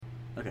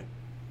Okay.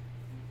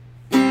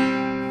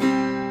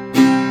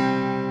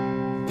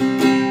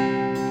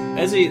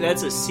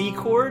 That's a C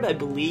chord, I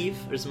believe.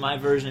 There's my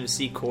version of a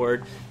C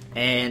chord.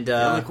 And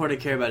The only chord I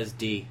care about is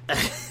D.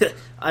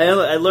 I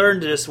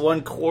learned just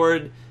one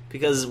chord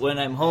because when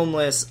I'm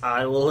homeless,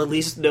 I will at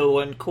least know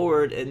one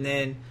chord, and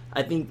then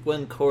I think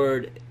one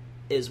chord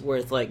is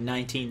worth like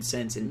 19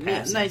 cents in Yeah,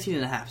 passing. 19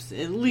 and a half.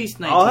 At least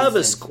 19 I'll have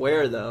cents. a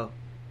square, though.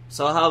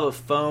 So I'll have a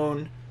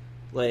phone,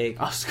 like...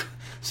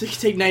 So you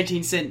can take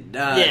 19 cent...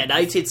 yeah,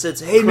 19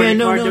 cents. Hey, credit man,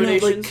 no, card no,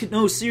 donations?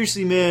 no,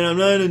 seriously, man, I'm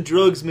not on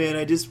drugs, man.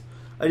 I just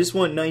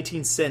want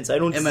 19 cents. I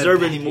don't Am I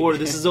deserve any paying? more.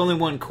 This is only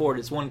one chord.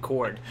 It's one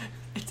chord.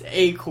 It's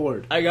a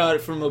chord. I got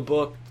it from a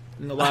book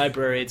in the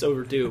library. It's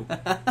overdue.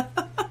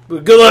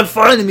 But good luck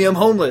finding me. I'm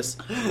homeless.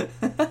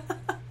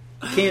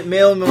 Can't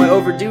mail me my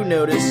overdue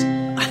notice.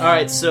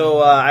 Alright,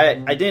 so I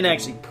didn't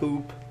actually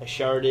poop. I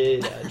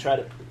sharted. I tried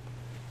to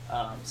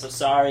poop. So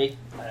sorry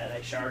that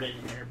I sharted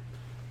in your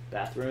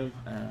bathroom.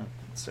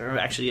 So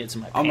actually, it's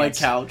in my pants. On my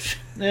couch.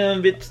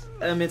 It's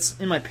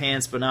in my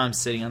pants, but now I'm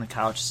sitting on the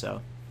couch,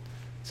 so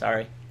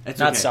sorry. It's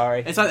Not okay.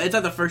 sorry. It's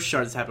not the first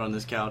shard that's happened on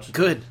this couch.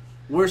 Good.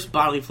 Worse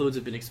bodily fluids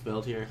have been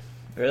expelled here.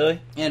 Really?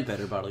 And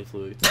better bodily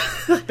fluids.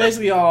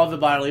 Basically all of the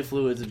bodily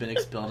fluids have been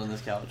expelled on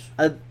this couch.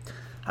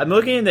 I'm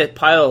looking at that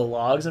pile of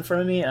logs in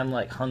front of me, and I'm,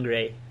 like,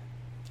 hungry.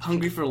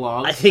 Hungry for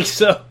logs? I think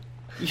so.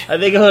 I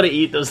think I'm going to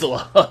eat those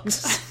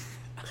logs.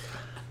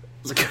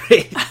 It's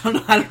great. I don't know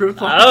how to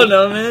reply. I don't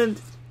know, man.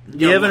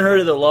 You haven't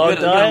heard of the log you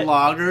got diet? a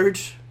log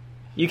urge?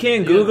 You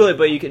can't Google it,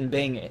 but you can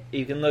Bing it.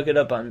 You can look it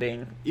up on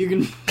Bing. You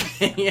can...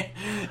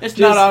 It's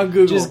not on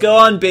Google. Just go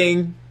on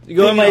Bing.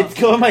 Go on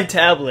my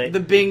tablet. The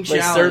Bing like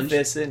challenge.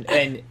 Surface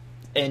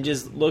and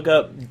just look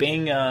up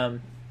Bing.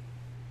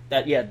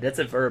 That's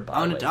a verb. by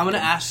I'm the way. gonna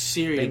ask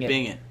Siri to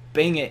Bing it.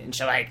 Bing it, and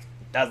she's like,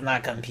 does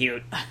not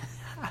compute.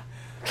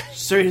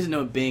 Siri doesn't know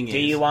what Bing is. Do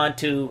you want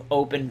to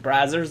open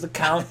browser's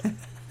account?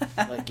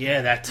 Like,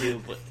 yeah, that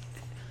too. But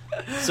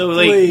so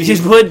like, Please.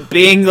 just put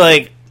Bing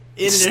like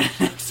Internet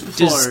Explorer.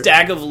 just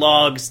stack of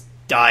logs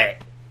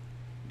diet,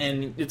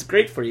 and it's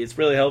great for you. It's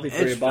really healthy for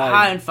your It's body.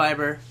 high in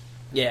fiber.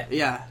 Yeah.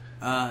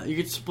 Yeah. You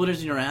get splinters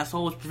in your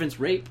asshole, which prevents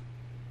rape.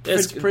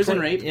 That's Prison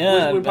rape.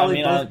 Yeah, We're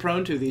probably I mean, both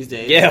prone to these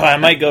days. Yeah, I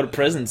might go to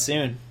prison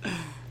soon. I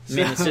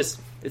mean, So-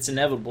 it's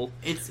inevitable.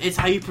 It's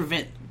how you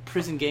prevent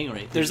prison gang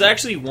rape. There's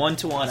actually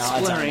 1-to-1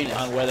 odds Splinter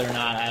on whether or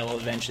not I will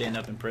eventually end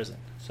up in prison.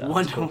 So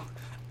One it's cool.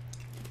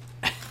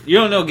 to You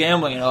don't know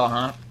gambling at all,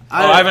 huh?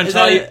 I haven't is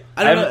taught that you. a-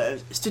 I don't know.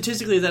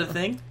 Statistically, is that a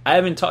thing? I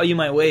haven't taught you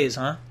my ways,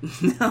 huh?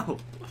 No.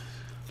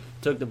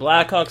 Took the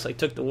Blackhawks, I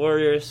took the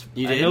Warriors.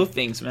 You I did? know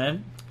things,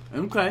 man.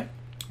 Okay.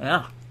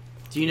 Yeah.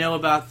 Do you know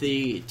about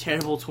the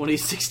terrible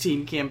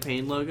 2016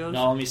 campaign logos?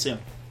 No, let me see 'em.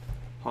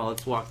 Hold on,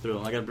 let's walk through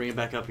them. I gotta bring it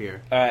back up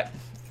here. All right.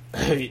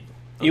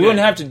 You wouldn't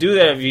have to do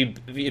that if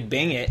you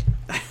Bing it.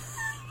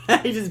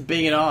 You just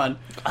bing it on.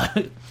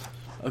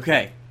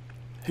 Okay.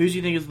 Who do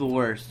you think is the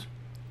worst?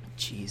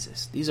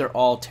 Jesus, these are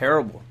all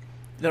terrible.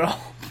 They're all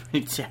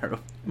pretty terrible.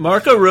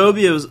 Marco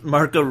Rubio.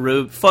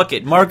 Fuck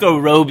it, Marco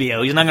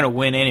Rubio. He's not gonna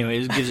win anyway.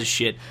 Who gives a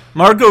shit?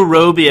 Marco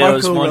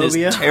Rubio's Marco one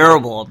Rubio? is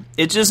terrible.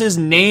 It's just his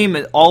name,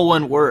 is all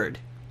one word,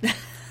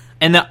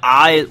 and the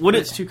I. What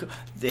It's is too.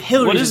 The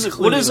Hillary. what is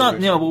what is on?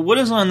 No, but what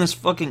is on this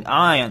fucking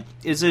I?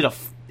 Is it a?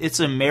 It's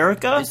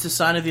America. It's the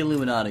sign of the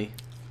Illuminati.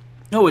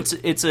 No, it's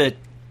a.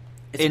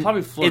 It's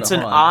probably Florida. It's an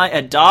Hold on.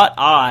 a dot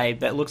I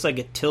that looks like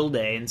a tilde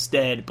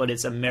instead, but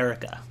it's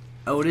America.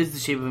 Oh, it is the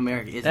shape of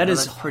America. That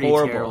is that's pretty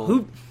horrible. terrible.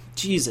 Who?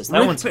 Jesus,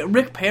 that one's.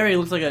 Rick Perry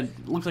looks like an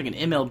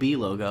MLB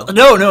logo.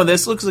 No,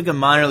 this looks like a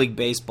minor league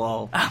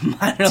baseball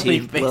Minor team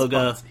league baseball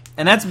logo, team.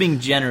 and that's being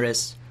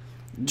generous.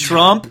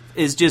 Trump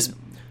is just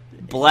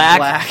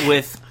black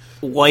with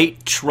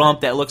white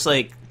Trump that looks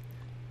like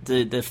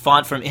the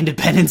font from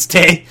Independence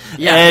Day.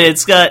 Yeah. And it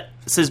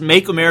says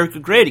 "Make America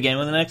Great Again"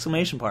 with an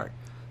exclamation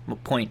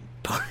point.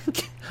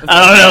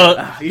 I don't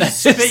know. You just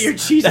spit your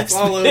Cheez-Its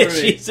all over it.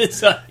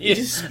 Cheez-Its on you. You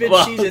just spit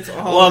while, Cheez-Its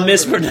all while over it.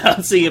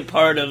 mispronouncing a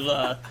part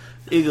of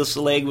English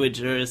language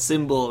or a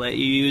symbol that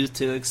you use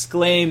to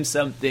exclaim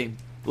something.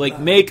 Like,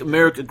 make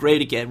America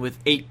great again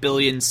with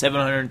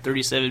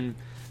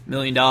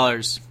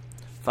 $8,737,000,000,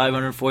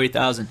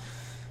 540,000.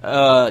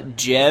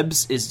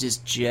 Jebs is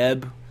just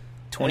Jeb.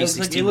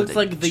 2016. It looks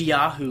like the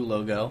Yahoo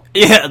logo.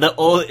 Yeah, the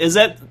old is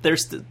that their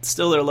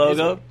still their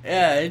logo?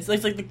 Yeah, it's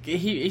like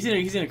he's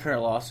in a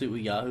current lawsuit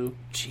with Yahoo.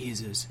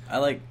 Jesus. I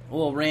like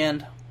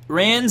Rand.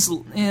 Rand's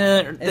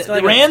It's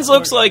like Rand's a-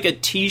 looks like a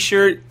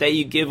T-shirt that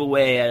you give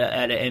away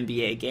at an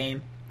NBA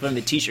game from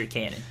the T-shirt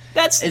cannon. Is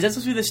that supposed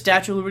to be the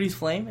Statue of Liberty's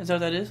flame? Is that what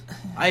that is?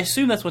 I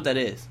assume that's what that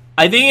is.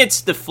 I think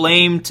it's the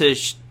flame to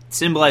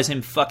symbolize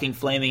him fucking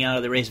flaming out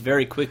of the race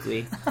very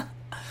quickly.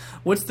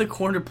 What's the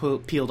corner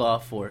peeled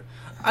off for?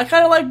 I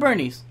kind of like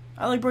Bernie's.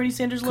 I like Bernie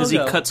Sanders' logo. Because he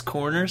cuts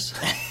corners.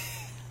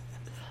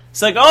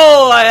 It's like,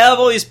 oh, I have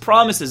all these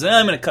promises, and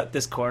I'm going to cut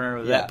this corner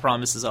of that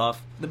promises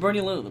off. The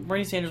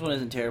Bernie Sanders one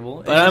isn't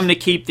terrible. But I'm going to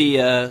keep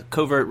the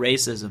covert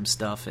racism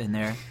stuff in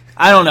there.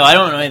 I don't know. I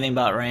don't know anything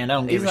about Rand. I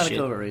don't give He's a not shit.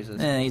 a covert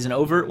racist. He's an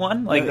overt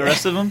one, like the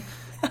rest of them.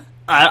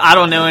 I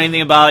don't know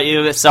anything about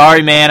you.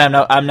 Sorry, man.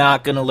 I'm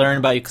not gonna learn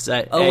about you because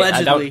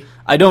Allegedly.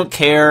 I don't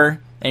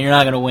care, and you're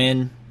not gonna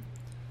win.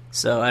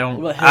 So I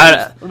don't. What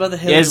about the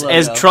Hillary logo?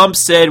 As Trump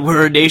said,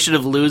 we're a nation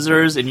of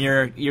losers, and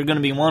you're going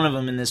to be one of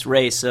them in this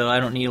race. So I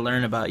don't need to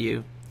learn about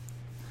you.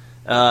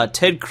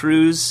 Ted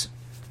Cruz.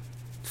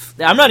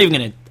 I'm not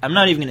even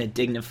gonna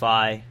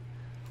dignify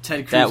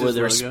Ted Cruz's that with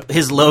logo.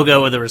 his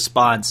logo with a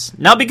response.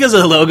 Not because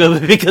of the logo,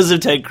 but because of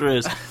Ted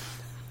Cruz.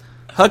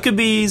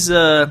 Huckabee's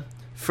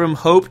From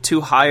Hope to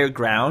Higher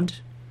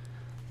Ground.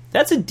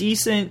 That's a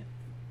decent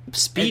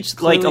speech,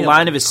 like a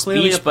line of his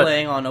speech, but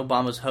playing on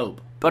Obama's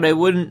hope. But I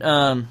wouldn't.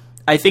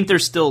 I think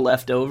there's still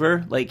left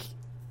over, like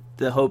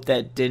the hope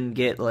that didn't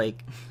get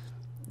like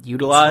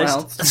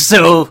utilized.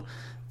 So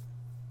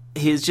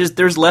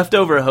there's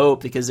leftover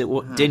hope because it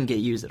didn't get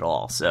used at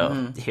all.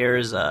 So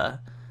here's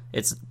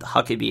it's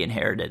Huckabee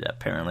inherited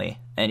apparently,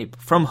 and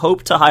From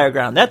Hope to Higher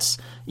Ground. That's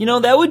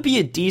that would be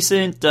a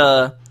decent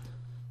part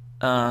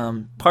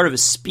of a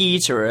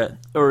speech or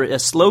a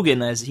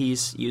slogan as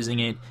he's using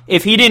it.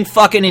 If he didn't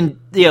fucking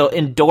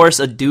endorse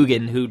a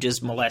Dugan who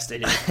just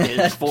molested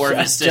his four of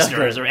his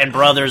sisters and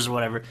brothers or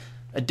whatever.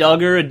 A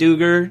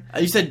Duggar.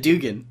 You said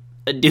Dugan.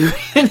 A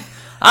Dugan?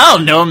 I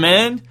don't know,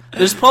 man.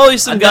 There's probably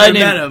some guy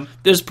named.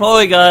 There's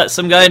probably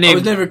some guy named. I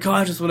was never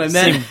conscious when I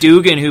met him.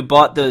 Dugan who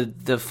bought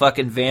the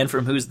fucking van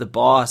from Who's the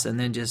Boss and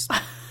then just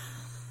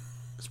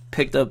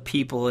picked up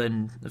people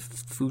in the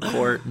food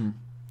court and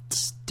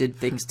did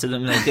things to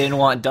them that they didn't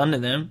want done to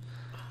them.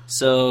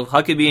 So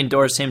Huckabee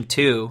endorsed him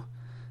too.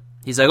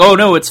 He's like, oh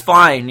no, it's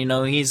fine.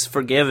 He's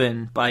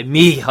forgiven by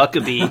me,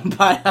 Huckabee.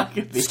 By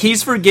Huckabee.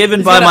 He's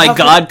forgiven by my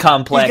God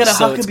complex. He's got a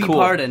so Huckabee it's cool.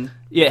 pardon.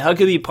 Yeah,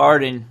 Huckabee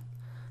pardon.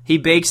 He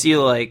bakes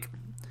you like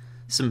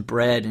some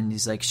bread and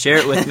he's like, share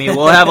it with me.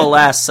 We'll have a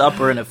Last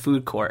Supper in a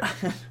food court.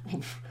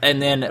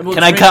 And then,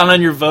 can I count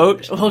on your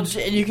vote? Well,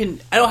 you can.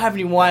 I don't have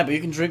any wine, but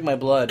you can drink my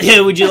blood.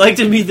 Yeah, would you like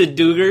to meet the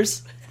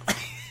Duggars?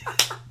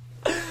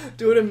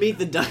 Do it and meet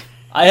the Duggars.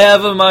 I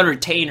have them on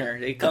retainer.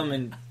 They come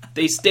and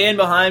they stand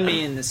behind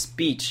me in the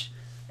speech,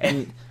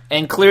 and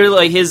clearly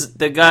like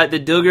the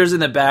Duggars in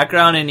the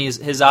background, and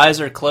his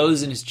eyes are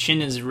closed and his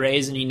chin is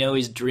raised, and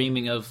he's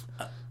dreaming of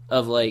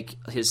like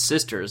his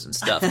sisters and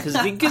stuff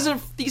because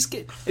of these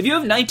kids. If you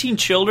have 19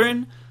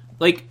 children,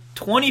 like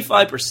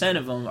 25%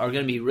 of them are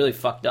going to be really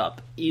fucked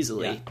up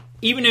easily. Yeah.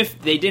 Even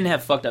if they didn't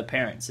have fucked up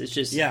parents, it's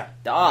just the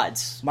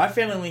odds. My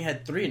family only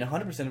had 3, and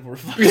 100% of them were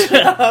fucked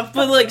up.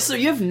 But so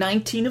you have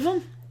 19 of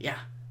them? Yeah.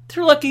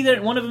 They're lucky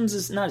that one of them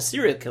is not a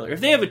serial killer. If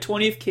they have a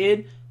 20th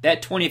kid,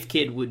 that 20th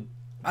kid would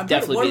definitely be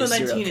a serial killer. One of the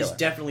 19 is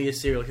definitely a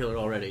serial killer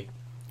already.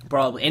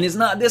 Probably. And it's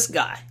not this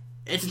guy.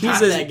 He's not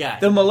that guy.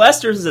 The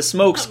molester is a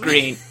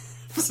smokescreen.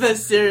 The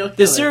serial killer.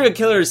 The serial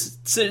killer's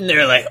sitting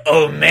there like,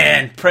 oh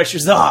man,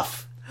 pressure's off.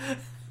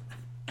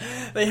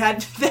 They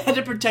had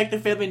to protect the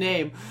family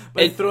name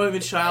by throwing the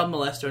child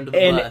molester under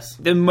the bus.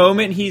 The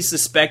moment he's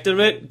suspected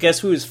of it, guess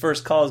who his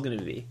first call is going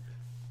to be?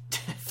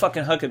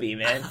 Fucking Huckabee,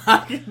 man.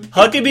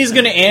 Huckabee's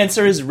going to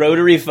answer his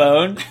rotary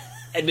phone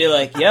and be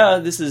like, yeah,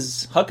 this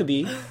is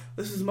Huckabee.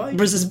 This is Mike.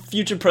 This is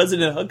future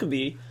President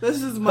Huckabee.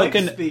 This is Mike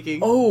speaking.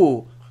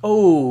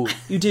 Oh,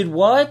 you did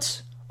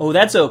what? Oh,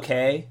 that's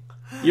okay.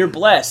 You're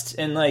blessed.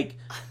 And like,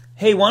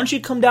 hey, why don't you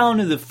come down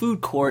to the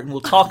food court and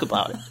we'll talk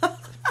about it.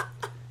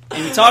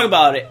 And we talk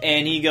about it,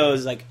 and he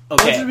goes like,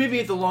 okay. What's the movie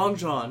at the Long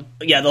John?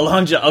 Yeah, the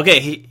Long John.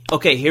 Okay,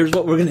 here's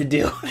what we're going to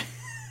do.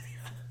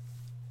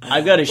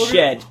 I've got a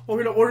shed.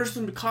 We're going to order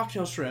some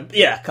cocktail shrimp.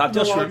 Yeah,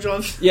 cocktail shrimp. Long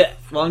John's. Yeah,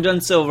 Long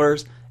John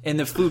Silver's in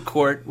the food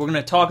court. We're going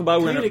to talk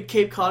about... We're going to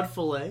Cape Cod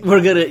filet.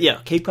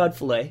 Cape Cod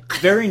filet.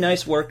 Very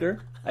nice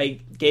worker. I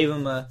gave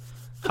him a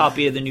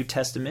copy of the New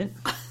Testament.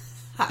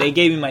 They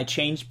gave me my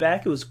change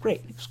back. It was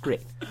great.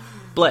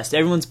 Blessed.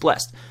 Everyone's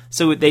blessed.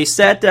 So they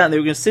sat down. They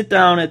were going to sit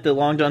down at the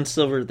Long John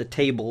Silver at the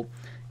table,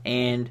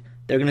 and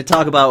they're going to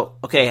talk about,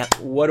 okay,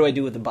 what do I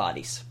do with the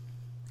bodies?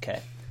 Okay.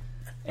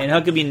 And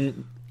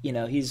Huckabee,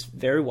 he's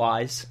very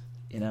wise,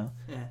 Yeah.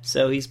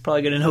 So he's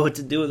probably going to know what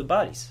to do with the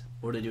bodies.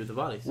 What do they do with the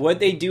bodies? What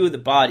they do with the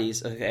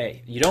bodies,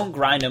 okay, you don't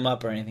grind them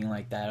up or anything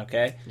like that,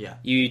 okay? Yeah.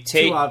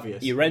 Too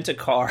obvious. You rent a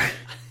car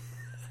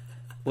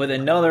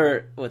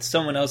with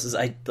someone else's,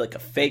 like a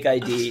fake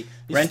ID.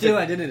 Steal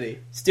identity.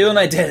 Steal an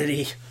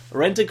identity.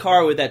 Rent a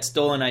car with that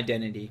stolen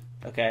identity,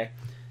 okay?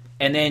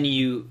 And then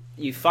you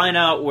find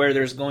out where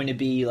there's going to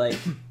be like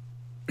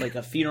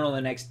a funeral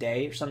the next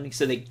day or something.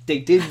 So they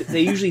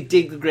usually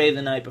dig the grave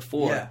the night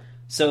before. Yeah.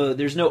 So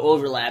there's no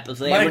overlap.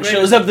 If everyone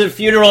shows up to the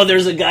funeral,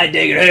 there's a guy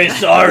digging. Hey,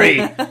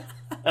 sorry,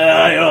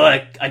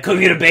 I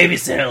couldn't get a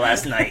babysitter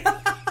last night.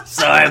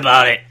 Sorry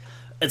about it.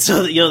 And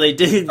so they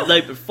dig the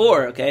night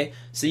before, okay?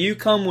 So you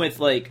come with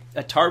like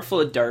a tarp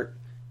full of dirt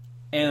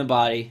and a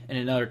body and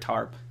another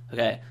tarp,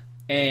 okay?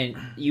 And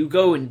you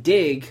go and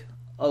dig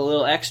a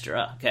little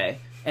extra, okay?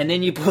 And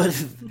then you put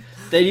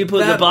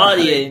the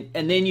body in,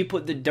 and then you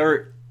put the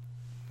dirt,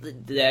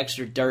 the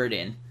extra dirt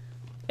in,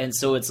 and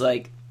so it's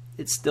like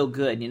it's still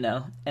good,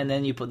 And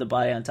then you put the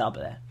body on top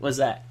of that. What's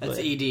that? That's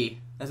ED.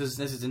 That's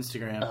his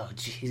Instagram. Oh,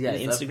 gee, he's got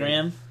He's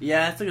Instagram?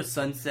 Yeah, it's like a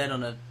sunset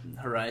on a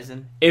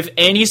horizon. If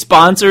any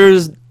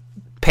sponsors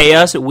pay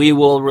us, we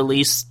will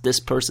release this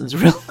person's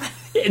real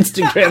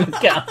Instagram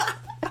account.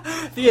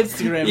 The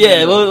Instagram.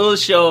 Yeah, we'll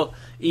show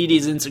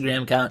Edie's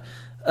Instagram account.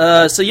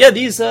 So yeah,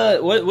 these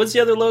what's the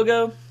other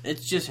logo?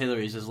 It's just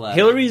Hillary's is left.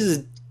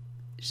 Hillary's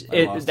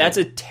is that's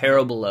a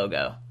terrible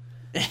logo.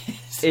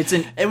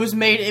 It was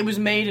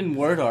made in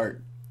word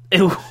art.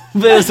 It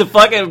was a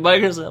fucking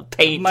Microsoft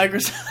Paint.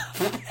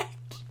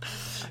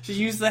 She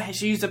used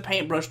a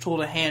paintbrush tool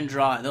to hand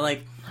draw it. They're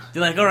like,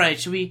 all right,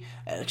 should we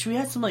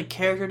add some like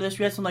character to this? Should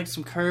we add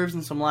some curves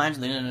and some lines?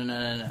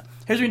 No.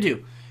 Here's what we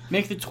do: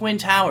 make the twin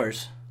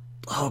towers.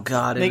 Oh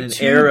God! Make and an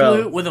two arrow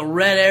blue with a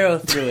red arrow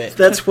through it.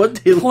 That's what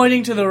they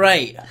pointing to the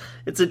right.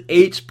 It's an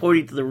H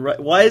pointing to the right.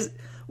 Why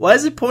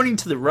is it pointing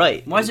to the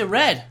right? Why is it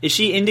red? Is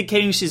she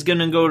indicating she's going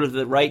to go to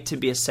the right to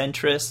be a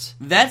centrist?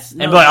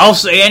 I'll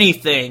say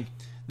anything.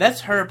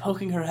 That's her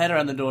poking her head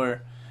around the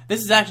door.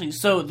 This is actually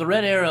the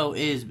red arrow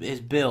is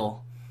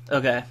Bill.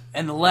 Okay.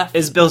 And the left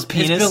is Bill's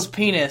penis. Is Bill's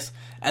penis,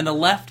 and the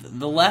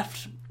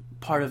left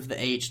part of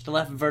the H, the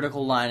left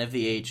vertical line of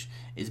the H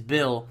is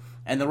Bill,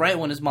 and the right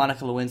one is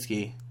Monica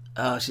Lewinsky.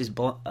 Oh, she's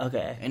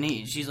okay. And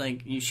she's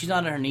like, she's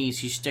not on her knees,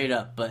 she's straight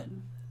up, but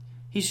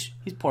he's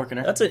porking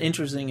her. That's an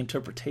interesting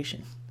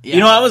interpretation. Yeah.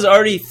 You know, I was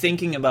already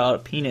thinking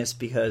about penis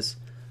because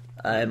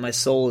my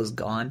soul is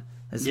gone.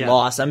 It's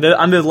lost. I'm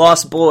a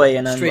lost boy,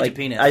 and I'm straight like, to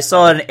penis. I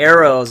saw an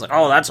arrow. I was like,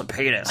 oh, that's a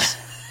penis.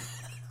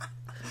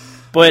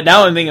 But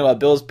now I'm thinking about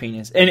Bill's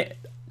penis, and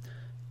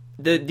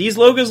these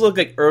logos look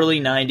like early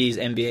 '90s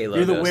NBA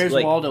logos. You're the Where's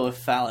like, Waldo of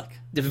phallic.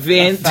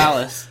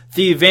 Phallus.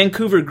 The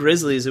Vancouver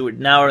Grizzlies, who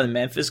now are the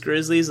Memphis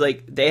Grizzlies,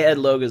 like they had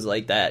logos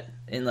like that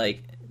in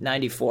like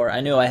 '94. I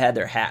knew I had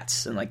their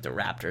hats and like the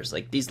Raptors.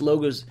 Like these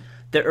logos,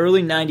 the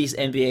early '90s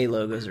NBA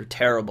logos are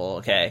terrible.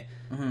 Okay.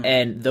 Mm-hmm.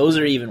 And those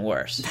are even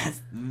worse.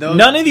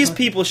 None of these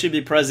people should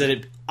be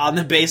president on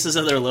the basis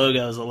of their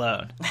logos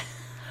alone.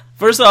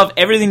 First off,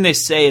 everything they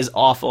say is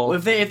awful.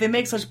 Well, if they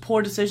make such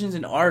poor decisions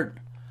in art,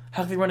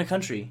 how can they run a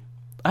country?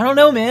 I don't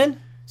know, man.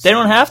 They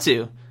don't have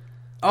to.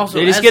 Also,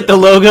 they just get the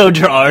logo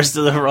drawers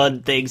to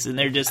run things, and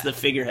they're just the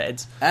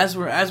figureheads. As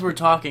we're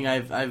talking,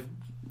 I've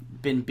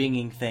been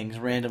binging things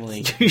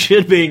randomly. You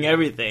should bing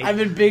everything. I've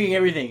been binging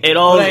everything. It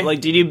all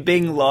did you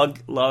bing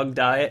log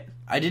diet?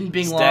 I didn't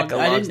Bing log.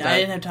 I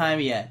didn't have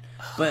time yet.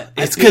 But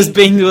it's because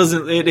Bing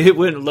wasn't. It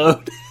wouldn't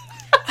load.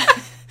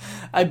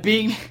 I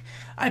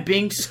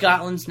binged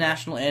Scotland's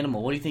national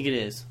animal. What do you think it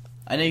is?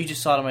 I know you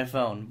just saw it on my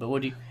phone, but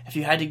what do you? If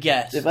you had to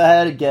guess, if I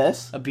had to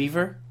guess, a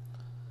beaver,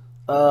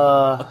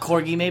 a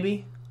corgi,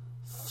 maybe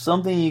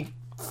something.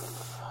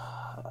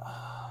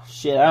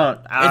 Shit, I don't.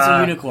 It's a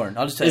unicorn.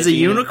 I'll just tell you. It's a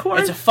unicorn?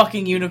 It's a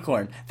fucking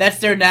unicorn. That's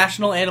their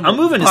national animal. I'm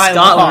moving to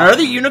Scotland. Are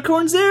there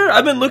unicorns there?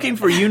 I've been looking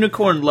for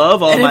unicorn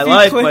love all my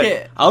life,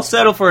 but I'll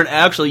settle for an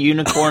actual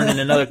unicorn in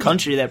another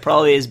country that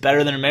probably is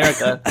better than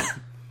America.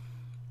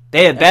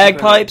 They have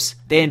bagpipes.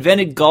 They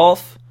invented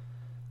golf.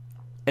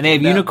 And they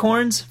have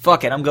unicorns?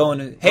 Fuck it, I'm going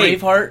to... Hey,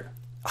 Braveheart.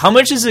 How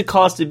much does it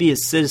cost to be a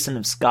citizen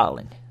of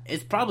Scotland?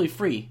 It's probably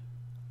free.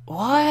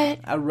 What?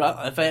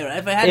 If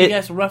I had to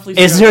guess, roughly...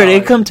 Is there an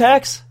income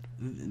tax?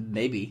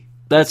 Maybe.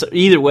 That's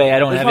either way. I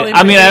don't have it.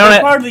 I mean, I don't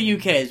have part of the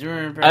UK.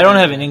 I don't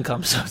have an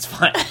income, so it's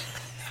fine.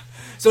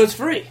 So it's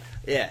free.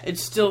 Yeah,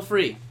 it's still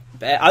free.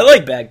 I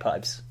like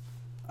bagpipes.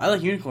 I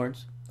like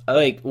unicorns.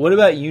 What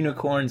about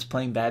unicorns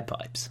playing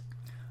bagpipes?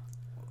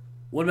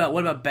 What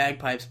about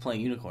bagpipes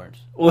playing unicorns?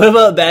 What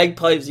about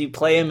bagpipes? You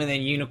play them and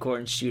then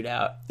unicorns shoot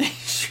out.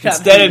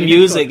 Instead of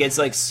music, it's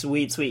like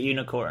sweet, sweet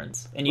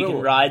unicorns, and you can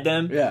ride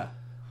them. Yeah.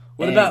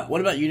 What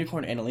about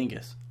unicorn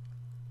analingus?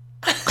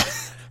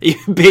 You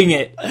Bing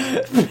it.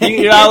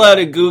 You're not allowed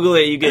to Google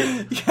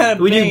it.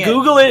 When you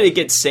Google it, it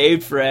gets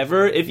saved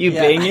forever. If you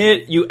Bing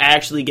it, you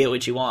actually get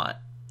what you want,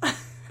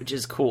 which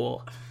is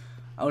cool.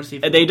 I want to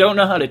see. And they don't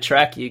know how to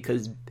track you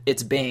because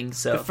it's Bing.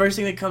 So the first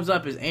thing that comes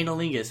up is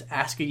analingus.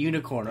 Ask a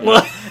unicorn.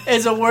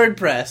 It's a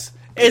WordPress.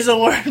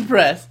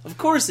 Of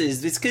course it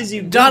is. It's because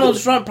you. Donald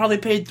Trump probably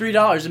paid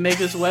 $3 to make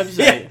this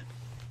website. Yeah.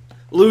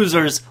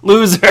 Losers.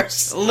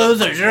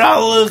 You're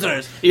all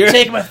losers.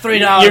 Take my $3.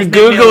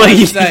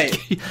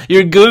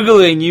 You're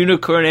googling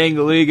unicorn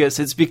analingus.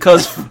 It's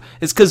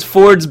because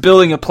Ford's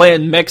building a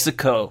plant in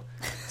Mexico.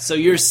 So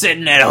you're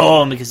sitting at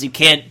home because you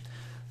can't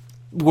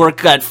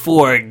work at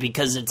Ford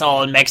because it's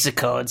all in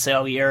Mexico, and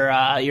so you're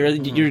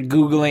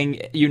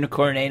googling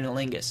unicorn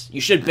analingus. You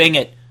should Bing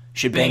it.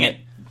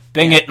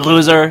 Bing it,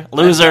 loser.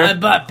 I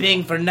bought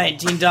Bing for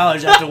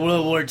 $19 after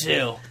World War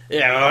II.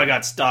 Yeah, well, I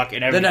got stock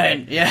in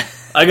everything.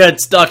 I got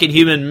stock in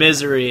human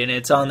misery, and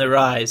it's on the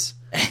rise.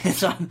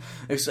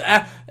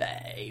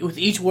 With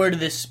each word of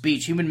this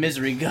speech, human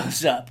misery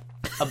goes up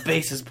a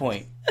basis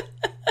point.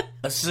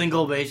 A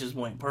single basis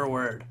point per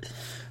word.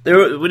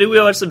 We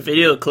watched some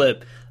video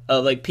clip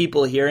of like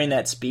people hearing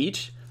that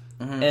speech,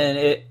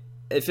 and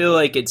I feel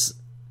like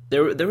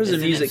there was a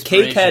music.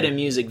 Cake had a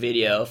music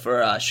video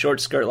for Short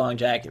Skirt Long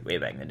Jacket way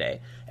back in the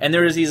day, and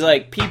there was these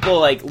like people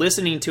like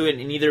listening to it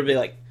and either be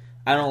like,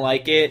 I don't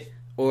like it,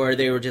 or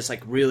they were just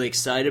like really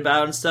excited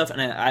about it and stuff.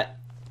 And I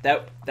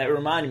that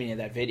reminded me of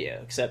that video,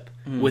 except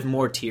with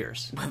more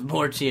tears, With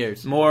more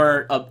tears.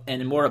 more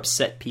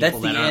upset people.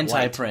 That's the that aren't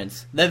white.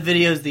 anti-Prince. That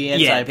video is the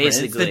anti-Prince.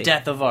 It's basically. the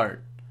death of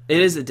art. It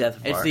is the death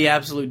of It's art. the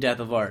absolute death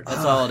of art.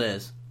 That's all it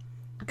is.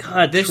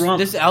 God, Trump.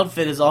 This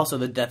outfit is also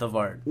the death of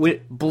art.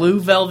 Wait, Blue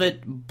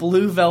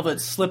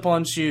velvet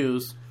slip-on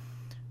shoes.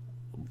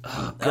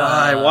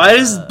 God,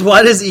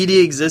 why does Edie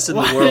exist in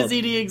the Why world? does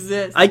Edie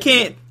exist? I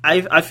can't.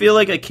 I feel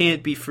like I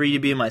can't be free to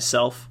be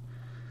myself.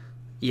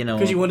 You know,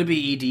 Because you want to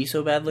be ED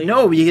so badly?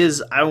 no,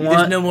 because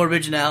There's no more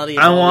originality.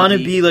 I want to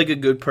ED. be like a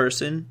good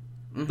person,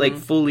 like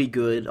fully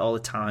good all the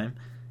time,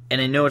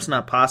 and I know it's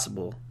not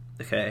possible.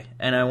 Okay,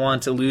 and I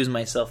want to lose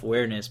my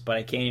self-awareness, but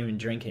I can't even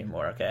drink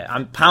anymore. Okay,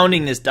 I'm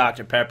pounding this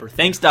Dr. Pepper.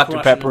 Thanks, Dr.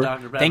 Crushing Pepper. the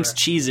Dr. Pepper. Thanks,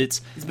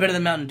 Cheez-Its. It's better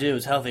than Mountain Dew.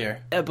 It's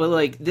healthier. Yeah, but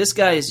like this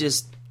guy is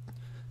just.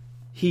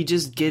 He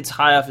just gets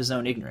high off his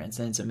own ignorance,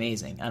 and it's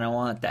amazing. And I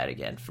want that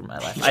again for my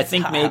life. I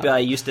think maybe I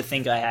used to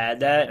think I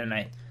had that, and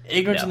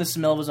Ignorance No. and the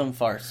smell of his own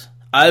farts.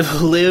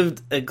 I've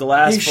lived a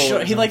glass full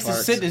of He likes to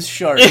farts. sit in his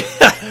shark.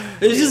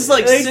 It's just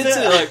like Like sits that.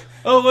 there like,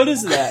 oh, what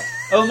is that?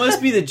 Oh, it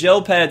must be the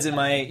gel pads in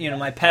my,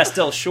 my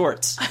pastel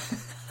shorts.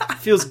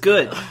 Feels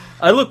good.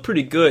 I look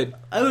pretty good.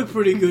 I look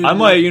pretty good. I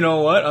might, you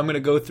know what? I'm gonna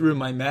go through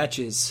my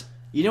matches.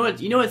 You know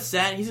what? You know what's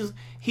sad?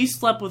 He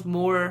slept with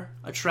more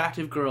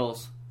attractive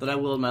girls than I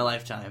will in my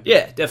lifetime.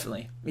 Yeah,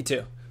 definitely. Me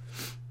too.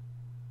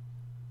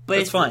 But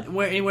That's fine.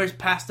 He wears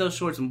pastel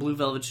shorts and blue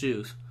velvet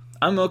shoes.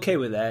 I'm okay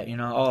with that.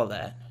 All of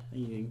that.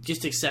 You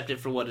just accept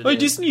it for what it is. I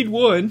just need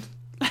one.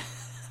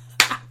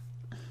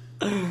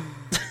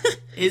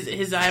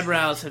 His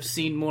eyebrows have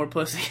seen more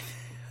pussy.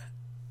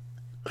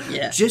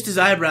 Yeah. Just his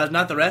eyebrows,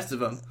 not the rest of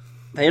them.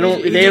 They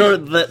don't. He They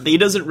just- don't. He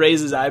doesn't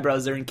raise his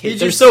eyebrows during He kids.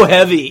 They're just- so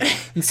heavy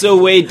and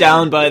so weighed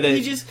down by the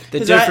He just- the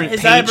his different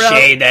his paint eyebrows-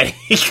 shade that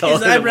he calls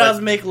His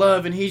eyebrows make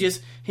love, and he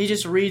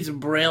just reads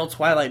Braille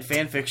Twilight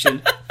fan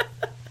fiction.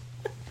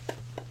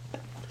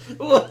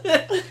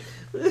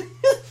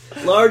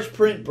 Large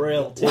print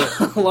braille too.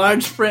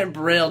 Large print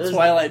Braille There's-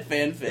 Twilight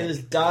fanfic. His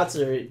dots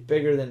are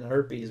bigger than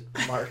herpes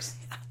marks.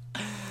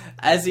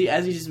 As he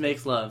just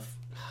makes love.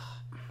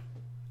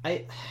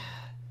 I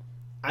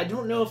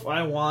don't know if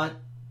I want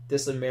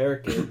this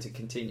America to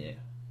continue.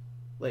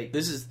 Like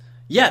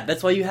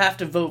That's why you have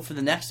to vote for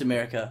the next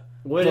America.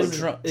 what vote is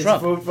Trump. is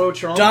Trump. Vote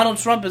Trump. Donald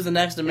Trump is the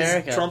next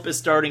America. Trump is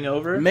starting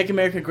over. Make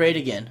America great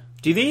again.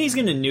 Do you think he's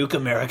going to nuke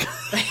America?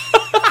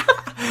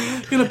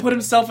 He's gonna put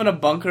himself in a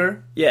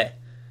bunker. Yeah.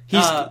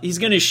 He's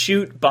going to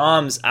shoot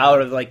bombs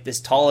out of like this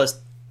tallest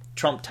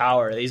Trump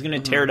tower. He's going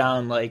to tear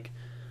down like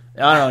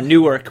I don't know,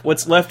 Newark,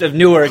 what's left of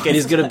Newark, and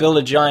he's going to build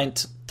a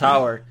giant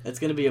tower. It's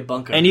gonna be a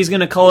bunker. And he's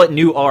going to call it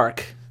New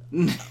Ark.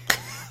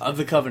 of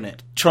the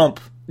Covenant. Trump.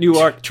 New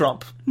Ark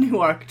Trump. New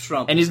Ark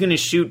Trump. And he's going to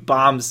shoot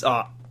bombs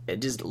and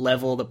just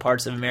level the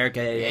parts of America.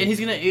 And he's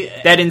gonna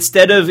That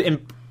instead of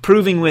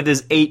improving with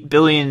his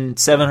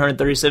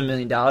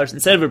 $8,737,000,000,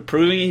 instead of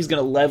improving it, he's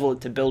going to level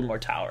it to build more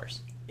towers.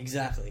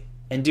 exactly.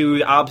 And do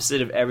the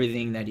opposite of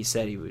everything that he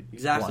said he would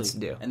Exactly. wants to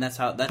do. And that's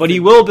how. But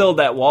he will build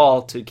that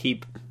wall to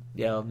keep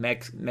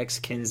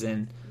Mexicans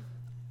and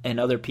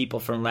other people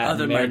from Latin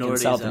Other America and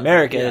minorities South out,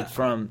 America yeah.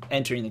 from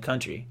entering the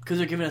country. because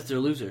they're giving us their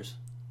losers.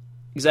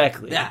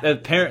 Exactly. Yeah.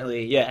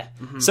 Apparently, yeah.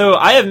 So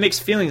I have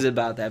mixed feelings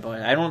about that,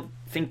 but I don't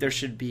think there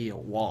should be a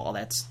wall.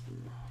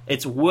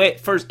 It's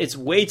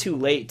way too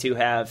late to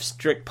have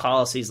strict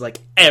policies like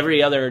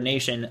every other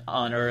nation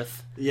on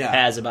earth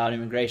has about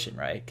immigration,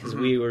 right? Because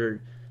we were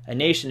a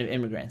nation of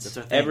immigrants. That's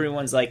our thing.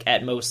 Everyone's like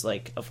at most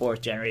like a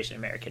fourth generation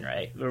American,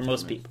 right? Or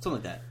most people.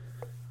 Something like that.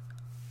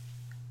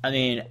 I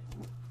mean,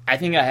 I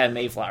think I have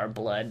Mayflower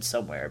blood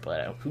somewhere,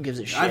 but who gives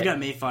a shit? I've got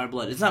Mayflower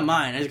blood. It's not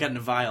mine. I just got in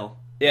a vial.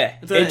 Yeah,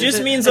 It's it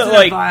just means it's that in a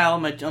like vial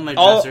on my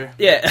all dresser.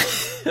 yeah.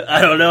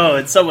 I don't know.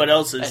 It's someone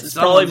else's. It's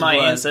probably someone's my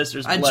blood.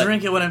 ancestors' I blood.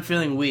 drink it when I'm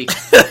feeling weak.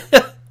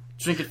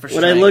 Drink it for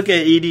When I strength. look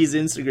at Edie's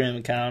Instagram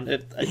account,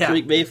 I Yeah.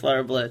 drink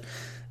Mayflower blood.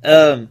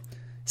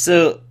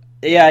 So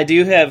yeah, I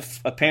do have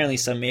apparently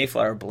some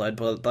Mayflower blood,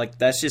 but like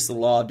that's just the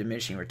law of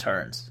diminishing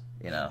returns.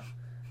 You know,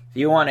 if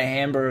you want a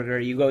hamburger,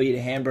 you go eat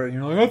a hamburger.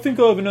 You're like, I think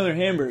I'll have another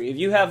hamburger. If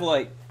you have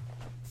like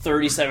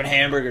 37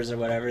 hamburgers or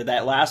whatever,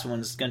 that last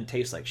one's gonna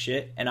taste like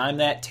shit, and I'm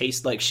that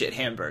taste like shit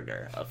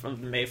hamburger from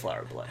the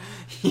Mayflower blood.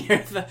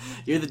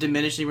 you're the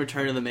diminishing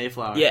return of the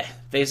Mayflower. Yeah,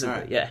 basically,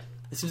 Alright. yeah.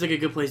 It seems like a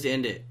good place to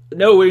end it.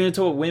 No, we're gonna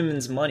talk about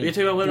women's money. You're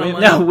talking about women on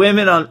money? No,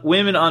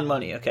 women on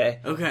money. Okay.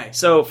 Okay.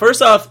 So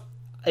first off,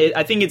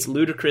 I think it's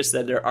ludicrous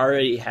that there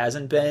already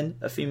hasn't been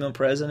a female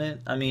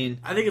president. I mean,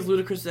 I think it's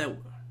ludicrous that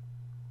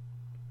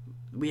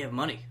we have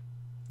money.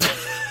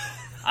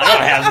 I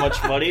don't have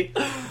much money.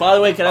 By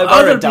the way, can I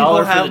borrow Other $1 for people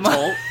the have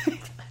toll?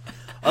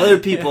 Other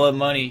people have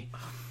money.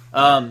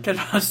 Can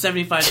I borrow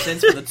 75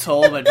 cents for the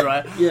toll on my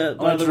drive? Yeah, on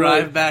by my the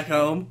drive way. back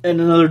home.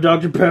 And another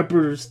Dr.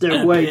 Pepper stay And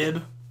a away.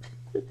 pib.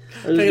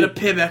 Can I get a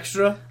pib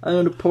extra? I'm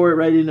gonna pour it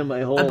right into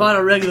my hole. I bought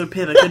a regular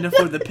pib. I couldn't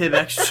afford the pib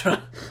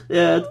extra.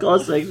 Yeah, it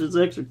costs extra. It's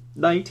extra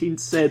 19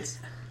 cents.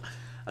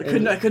 I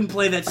couldn't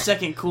play that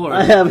second chord.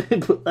 I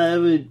haven't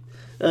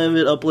I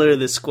haven't uploaded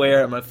the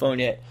Square on my phone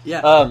yet.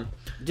 Yeah.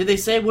 Did they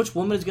say which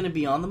woman is going to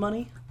be on the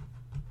money?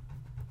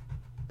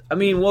 I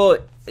mean, well,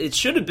 it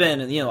should have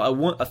been,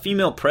 a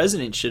female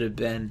president should have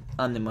been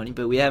on the money,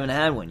 but we haven't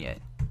had one yet.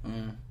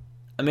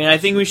 I mean, I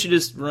think we should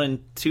just run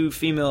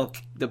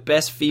the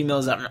best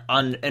females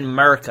in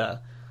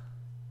America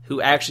who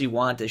actually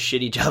want the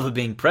shitty job of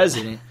being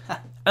president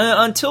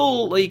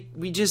until,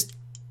 we just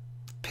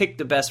pick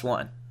the best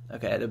one.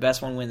 Okay, the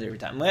best one wins every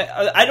time.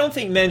 I don't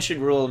think men should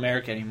rule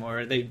America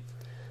anymore.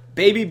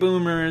 Baby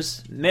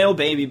boomers, male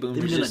baby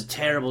boomers, they've done a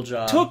terrible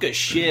job. Took a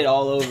shit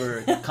all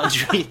over the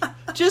country.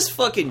 Just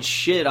fucking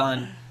shit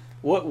on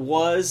what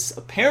was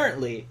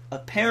apparently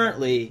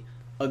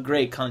a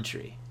great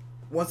country.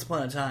 Once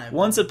upon a time.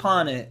 Once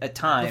upon a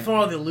time. Before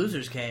all the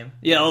losers came.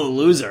 Yeah, all the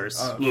losers.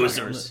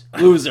 Losers.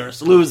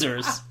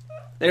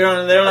 They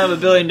don't have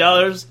 $1 billion.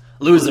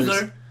 Losers.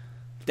 Loser.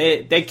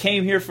 They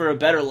came here for a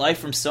better life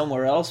from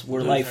somewhere else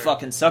where life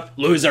fucking sucked.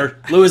 Loser.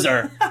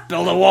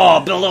 Build a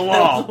wall. Build a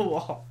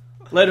wall.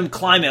 Let him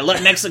climb it.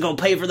 Let Mexico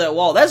pay for that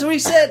wall. That's what he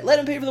said. Let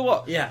him pay for the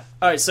wall. Yeah.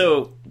 All right,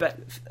 so... They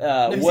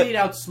said he'd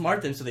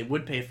outsmart them so they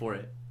would pay for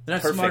it. They're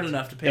not smart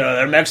enough to pay for it.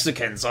 They're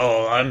Mexicans.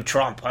 Oh, I'm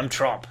Trump.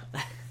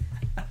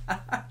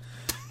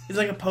 He's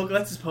like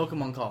that's his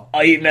Pokemon call.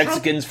 I eat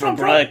Mexicans for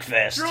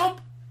breakfast. Trump.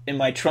 In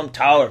my Trump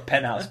Tower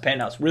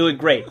penthouse. Really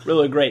great.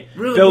 Really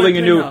building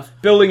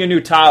a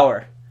new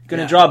tower.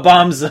 Gonna drop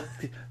bombs. All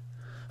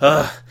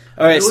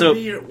right, so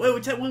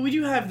we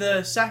do have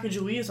the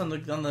Sacagaweas on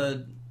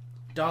the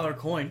dollar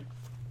coin.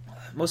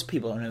 Most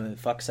people don't know who the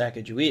fuck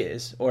Sacagawea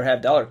is or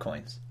have dollar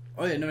coins.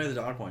 Oh yeah, no, the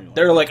dollar coin.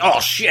 They're like, oh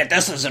shit,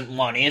 this isn't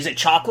money. Is it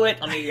chocolate?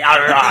 I mean,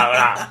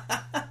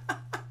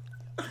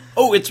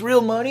 oh, it's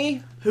real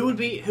money. Who would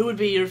be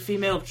your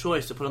female of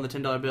choice to put on the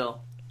 $10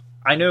 bill?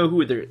 I know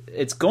who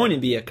it's going to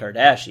be a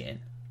Kardashian,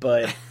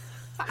 but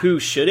who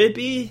should it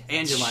be?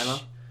 Aunt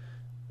Jemima.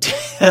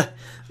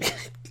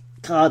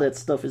 God, that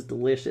stuff is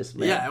delicious,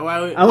 man. Yeah,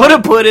 I want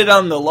to put it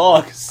on the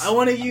logs. I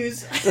want to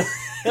use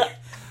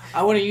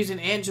an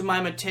Aunt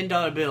Jemima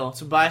 $10 bill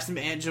to buy some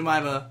Aunt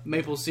Jemima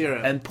maple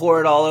syrup and pour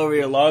it all over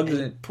your logs.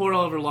 Pour it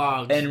all over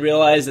logs. And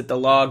realize that the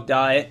log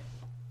diet,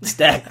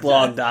 stacked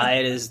log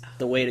diet, is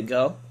the way to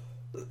go.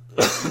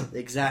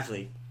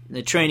 Exactly.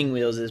 The training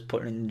wheels is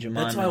putting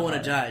Jemima. That's why I want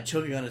to die,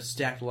 choking on a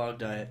stacked log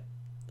diet.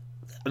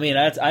 I mean,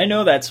 I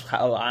know that's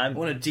how I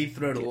want to deep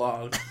throat a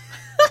log.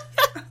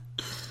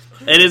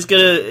 And it's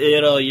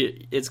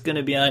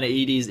gonna be on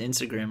Edie's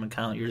Instagram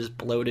account. You're just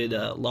bloated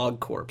log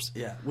corpse.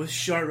 Yeah, with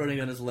Shart running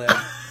on his leg.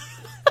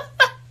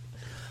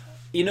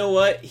 You know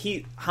what?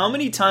 How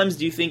many times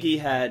do you think he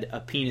had a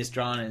penis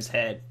drawn on his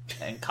head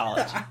in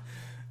college?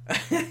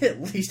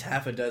 At least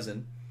half a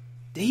dozen.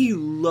 He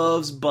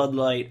loves Bud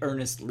Light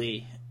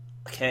earnestly.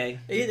 Okay,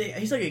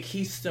 he's like a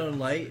Keystone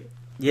Light.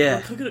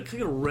 Yeah. Could I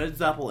get a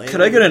Red Apple Ale?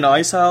 Could I get an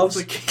Ice House?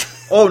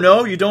 Oh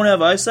no, you don't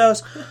have Ice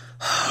House?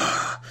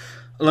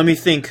 Let me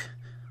think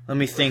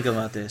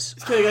about this.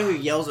 It's kind of guy who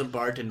yells at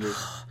bartenders.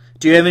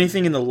 Do you have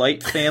anything in the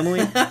Light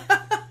family?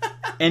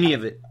 Any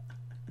of it?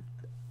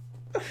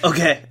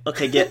 Okay,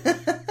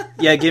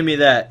 give me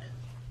that.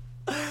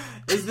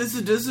 This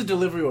is a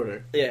delivery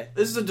order. Yeah.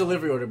 This is a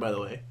delivery order, by the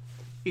way.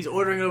 He's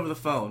ordering over the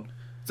phone.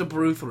 It's a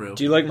brew-through.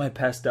 Do you like my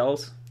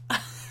pastels?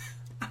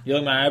 You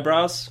like my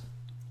eyebrows?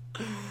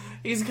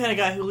 He's the kind of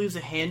guy who leaves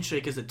a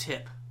handshake as a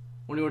tip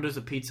when he orders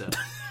a pizza.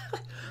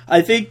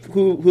 I think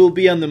who'll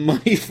be on the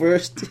money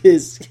first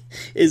is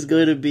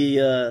going to be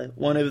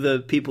one of the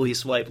people he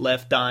swiped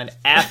left on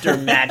after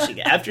matching.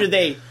 After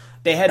they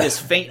had this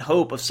faint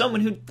hope of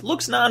someone who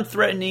looks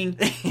non-threatening,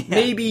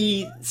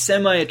 maybe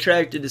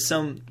semi-attracted to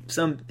some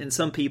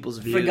people's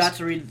views. Forgot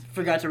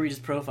to read his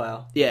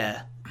profile.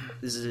 Yeah,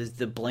 this is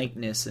the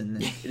blankness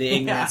and the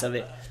ignorance of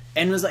it,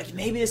 and was like,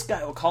 maybe this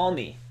guy will call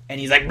me, and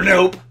he's like,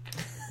 nope.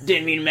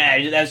 Didn't mean to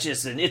match. That's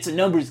just it's a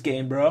numbers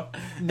game, bro.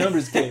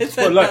 Numbers game.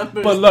 Bud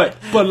Light.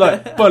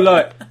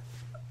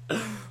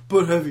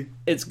 But heavy.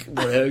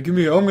 But heavy. Give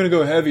me. I'm gonna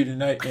go heavy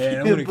tonight,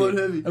 man. I'm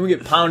gonna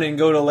get pounded and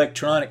go to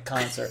electronic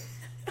concert.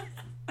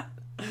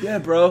 Yeah,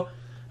 bro.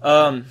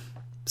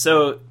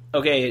 So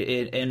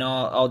okay, and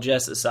all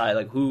jest aside,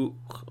 like who?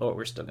 Oh,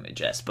 we're still gonna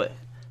jest, but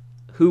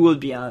who would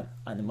be on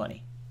the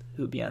money?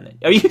 Who would be on it?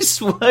 Are you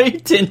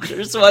swiping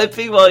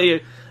while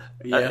you're?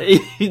 Yeah.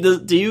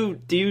 Do you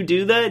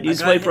do that? You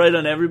swipe right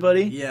on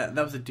everybody? Yeah,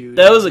 that was a dude.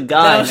 That was a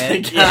guy,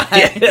 man. Yeah.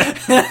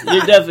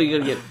 You're definitely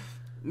gonna get.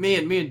 Me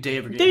and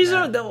Dave are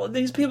getting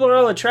these people are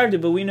all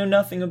attractive, but we know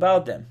nothing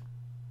about them.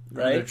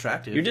 Right? They're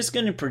attractive. You're just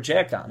gonna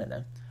project onto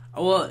them.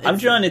 Well, I'm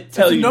trying to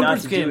tell you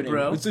not to game, do it,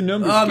 bro. It's a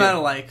numbers game. I'm out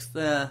of likes.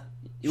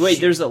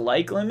 Wait, there's a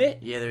like limit?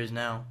 Yeah, there is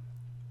now.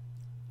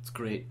 It's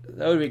great.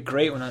 That would be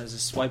great when I was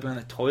just swiping on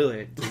the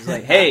toilet. It's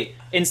like, hey,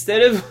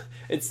 instead of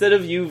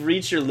you've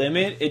reached your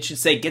limit, it should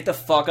say, get the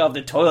fuck off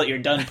the toilet, you're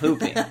done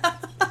pooping.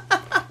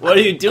 What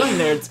are you doing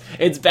there?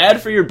 It's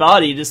bad for your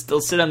body to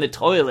still sit on the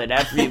toilet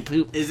after you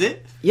poop. Is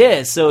it?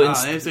 Yeah, so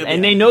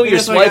and they know you're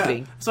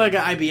swiping. So I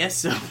got IBS,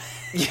 so...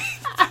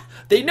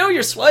 They know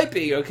you're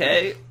swiping,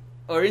 okay?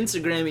 Or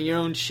Instagramming your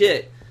own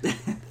shit.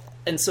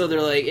 And so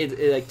they're like,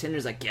 like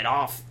Tinder's like, get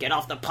off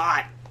the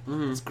pot.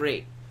 Mm-hmm. It's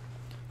great.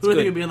 Who do you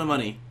think would be on the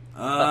money?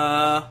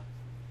 I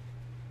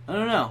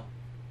don't know.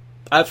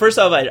 First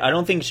off, I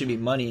don't think it should be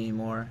money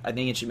anymore. I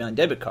think it should be on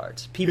debit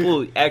cards.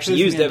 People actually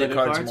use debit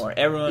cards more.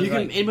 Everyone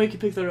anybody can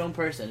pick their own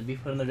person and be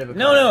put on their debit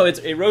card. No,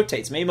 it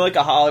rotates. Maybe like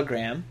a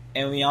hologram,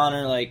 and we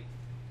honor like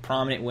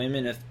prominent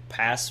women of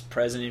past,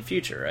 present, and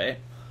future, right?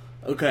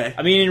 Okay.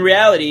 I mean, in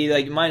reality,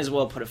 like you might as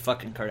well put a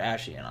fucking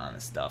Kardashian on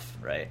this stuff,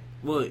 right?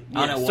 Well,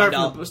 yeah, start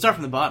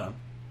from the bottom.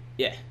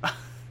 Yeah.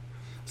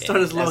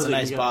 Start as low That's as a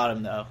nice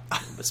bottom, though.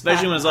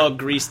 Especially when it's all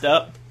greased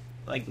up,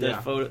 like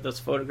those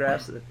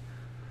photographs.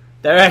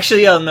 They're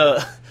actually on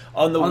the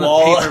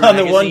wall, on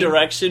the One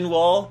Direction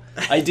wall.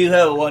 I do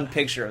have one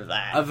picture of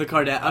that of the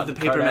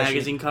paper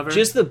magazine cover.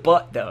 Just the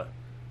butt, though.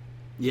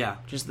 Yeah,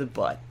 just the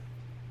butt.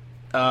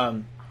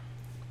 But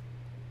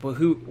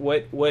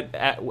what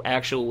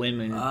actual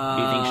women do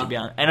you think should be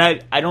on?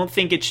 And I don't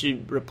think it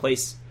should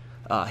replace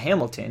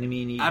Hamilton. I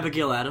mean,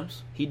 Abigail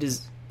Adams. He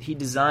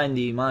designed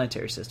the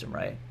monetary system,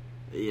 right?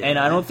 Yeah, and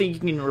I don't think you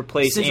can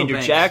replace Central Andrew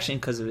banks. Jackson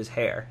because of his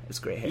hair. His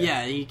gray hair.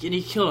 Yeah, and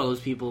he killed all those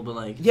people, but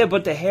like... Yeah,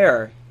 but the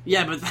hair...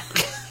 Yeah, but...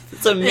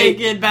 it's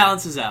amazing. It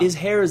balances out. His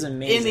hair is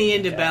amazing. In the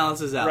end, it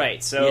balances out.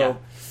 Right, so...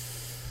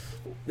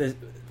 Yeah.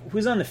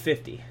 Who's on the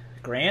 50?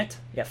 Grant?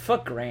 Yeah,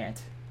 fuck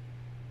Grant.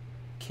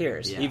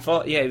 Cares. Yeah.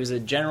 He was a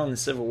general in the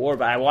Civil War,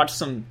 but I watched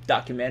some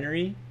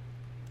documentary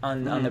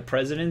on the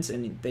presidents,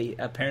 and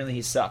apparently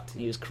he sucked.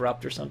 He was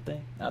corrupt or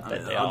something. Not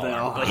that they all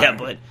are.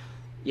 But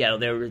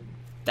they were...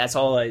 That's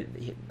all I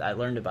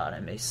learned about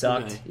him. He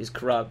sucked. Okay. He's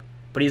corrupt.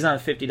 But he's on a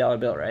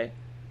 $50 bill, right?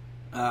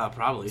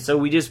 Probably. So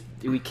we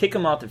kick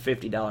him off the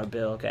 $50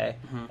 bill, okay?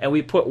 Mm-hmm. And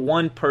we put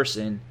one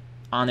person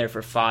on there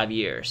for 5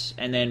 years,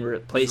 and then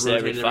replace it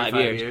every 5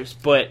 years.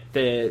 But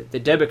the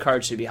debit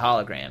card should be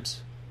holograms.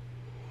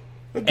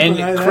 And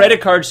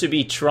credit cards should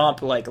be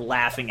Trump, like,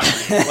 laughing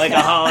at you. Like a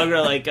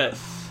hologram, like a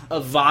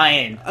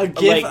vine. A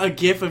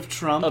gif of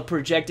Trump. A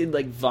projected,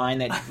 like, vine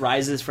that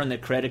rises from the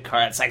credit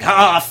card. It's like,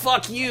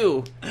 fuck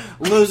you.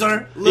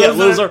 Loser. Yeah,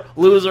 loser.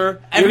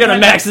 You're going to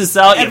max this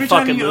out, you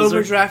fucking loser. Every time you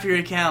overdraft your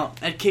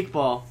account at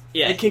kickball,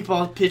 at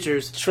kickball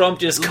pitchers, Trump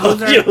just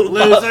calls you a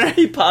loser.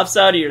 He pops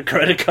out of your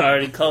credit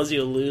card and calls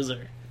you a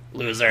loser.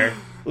 Losers.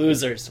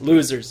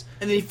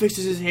 And then he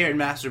fixes his hair and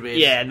masturbates.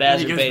 Yeah, and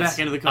masturbates. And he goes back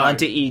into the card.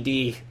 Onto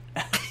ED.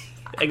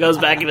 It goes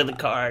back into the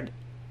card.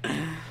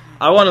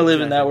 I want to live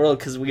in that world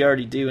because we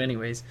already do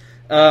anyways.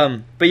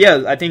 But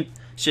yeah, I think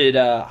should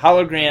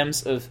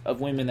holograms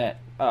of women that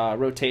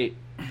rotate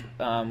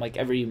like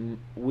every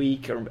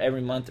week or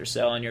every month or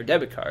so on your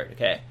debit card,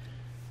 okay?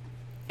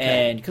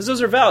 And because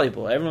those are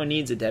valuable. Everyone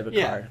needs a debit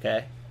card,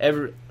 okay?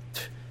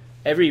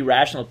 Every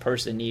rational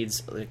person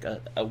needs like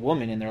a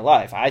woman in their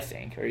life, I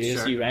think. Or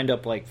you end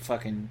up like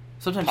fucking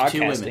sometimes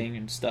podcasting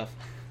and stuff.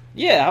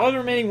 Yeah,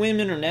 however many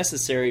women are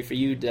necessary for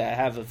you to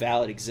have a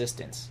valid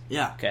existence.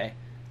 Yeah. Okay?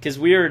 Because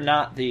we are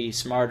not the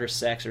smarter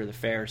sex or the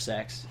fairer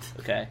sex,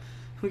 okay?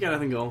 We got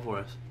nothing going for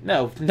us.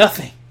 No,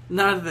 nothing.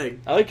 Not a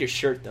thing. I like your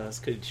shirt, though. It's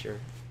a good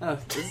shirt. Oh,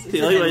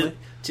 do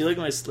you like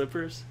my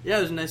slippers? Yeah,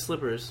 those are nice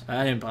slippers.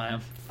 I didn't buy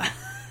them.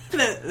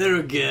 They're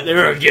a gift. They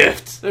were a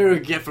gift. They were a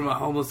gift from a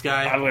homeless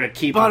guy. I'm going to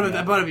keep them.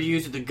 I bought them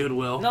used at the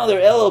Goodwill. No,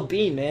 they're LL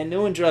Bean, man.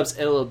 No one drops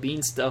LL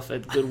Bean stuff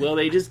at Goodwill.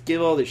 They just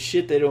give all the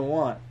shit they don't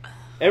want.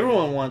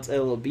 Everyone wants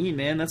LL Bean,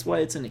 man. That's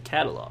why it's in the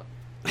catalog.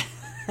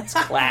 It's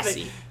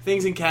classy.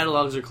 Things in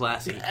catalogs are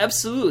classy.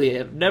 Absolutely.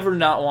 I've never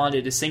not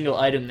wanted a single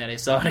item that I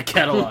saw in a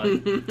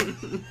catalog.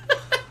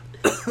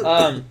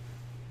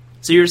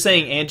 So you're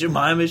saying Aunt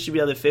Jemima should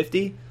be on the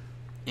 50?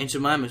 Aunt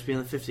Jemima should be on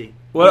the 50.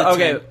 Well,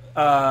 okay.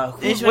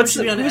 Who's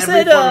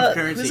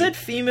that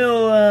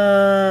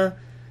female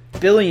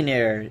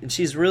billionaire? And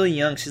she's really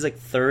young. She's like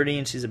 30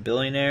 and she's a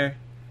billionaire.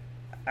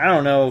 I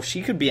don't know.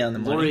 She could be on the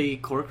money. Lori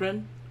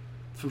Corcoran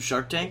from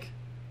Shark Tank?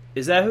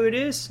 Is that who it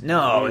is?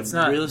 No, it's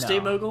not. Real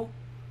estate mogul?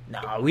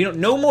 No, we don't.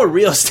 No more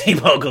real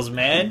estate moguls,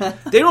 man.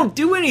 They don't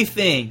do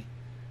anything.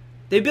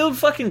 They build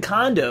fucking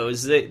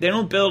condos. They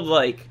don't build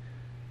like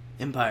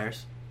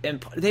empires.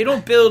 They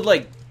don't build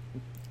like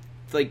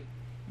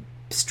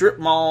strip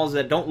malls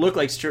that don't look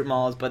like strip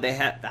malls, but they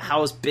have the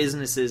house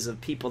businesses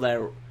of people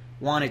that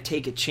want to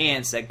take a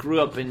chance, that grew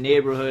up in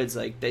neighborhoods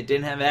like they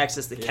didn't have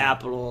access to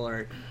capital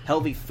or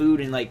healthy food,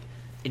 and like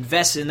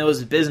invest in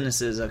those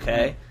businesses.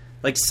 Okay.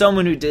 Mm-hmm. Like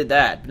someone who did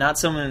that, not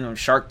someone on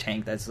Shark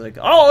Tank that's like,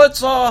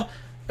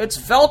 it's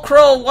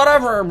Velcro,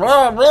 whatever,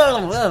 blah,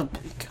 blah, blah.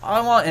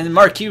 I want, and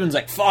Mark Cuban's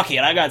like, fuck it,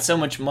 I got so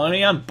much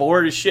money, I'm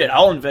bored as shit,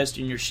 I'll invest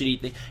in your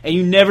shitty thing. And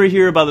you never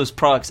hear about those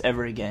products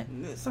ever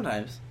again.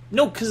 Sometimes.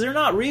 No, because they're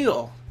not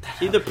real.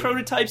 The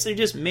prototypes, they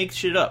just make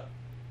shit up.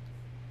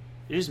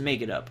 They just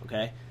make it up,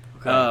 okay?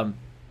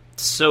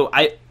 So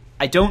I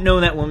don't know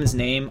that woman's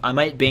name. I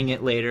might bing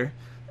it later.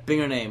 Bing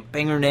her name.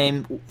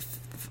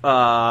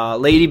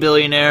 Lady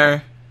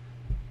billionaire,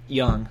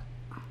 young,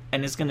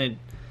 and it's gonna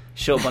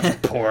show a bunch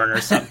of porn or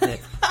something.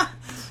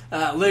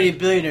 Lady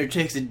billionaire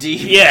takes a D.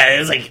 Yeah,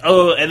 it's like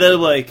and then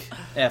like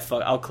Yeah,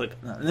 fuck. I'll click.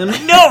 No.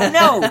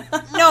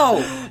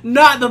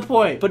 Not the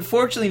point. But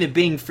fortunately, the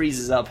Bing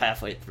freezes up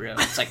halfway through.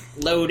 It's like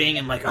loading.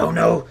 I'm like, oh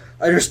no,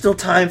 there's still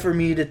time for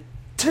me to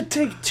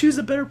choose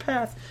a better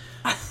path.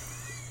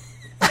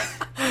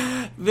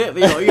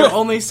 Your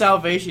only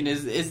salvation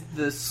is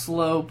the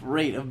slow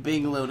rate of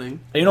Bing loading.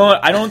 You know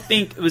what? I don't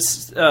think it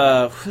was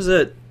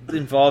it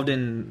involved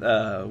in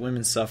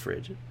women's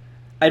suffrage.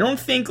 I don't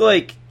think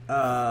like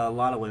a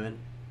lot of women.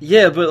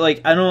 Yeah, but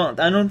like I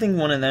don't think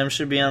one of them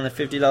should be on the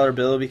 $50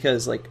 bill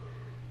because like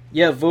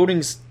yeah,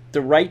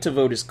 the right to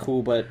vote is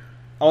cool, but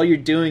all you're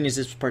doing is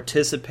just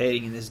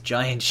participating in this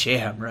giant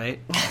sham, right?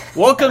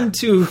 Welcome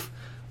to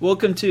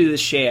the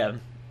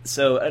sham.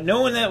 So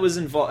no one that was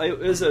involved. It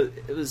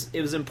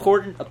was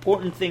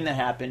important thing that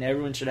happened.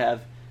 Everyone should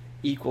have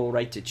equal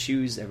right to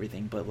choose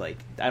everything. But like,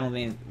 I don't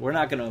mean we're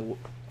not gonna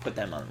put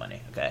them on the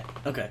money.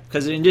 Okay.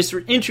 Because it just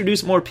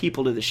introduce more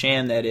people to the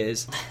sham that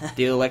is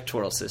the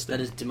electoral system.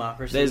 That is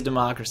democracy. That is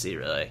democracy.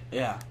 Really.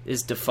 Yeah.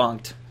 Is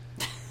defunct.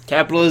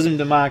 Capitalism,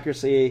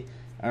 democracy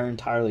are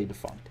entirely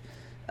defunct.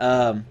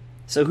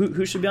 So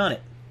who should be on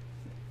it?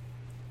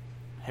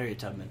 Harriet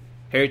Tubman.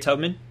 Harriet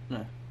Tubman.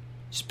 No.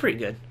 She's pretty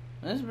good.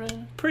 That's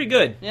really... Pretty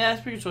good. Yeah,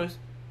 that's a pretty good choice.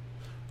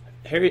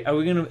 Are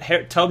we going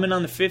to... Tubman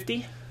on the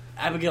 50?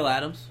 Abigail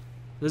Adams.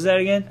 Who's that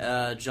again?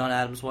 John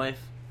Adams'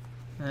 wife.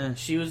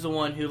 She was the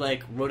one who,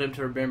 like, wrote him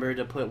to remember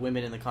to put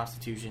women in the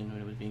Constitution when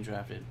it was being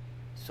drafted.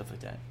 Stuff like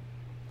that.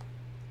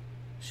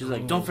 She's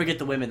like, don't forget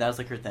the women. That was,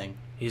 like, her thing.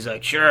 He's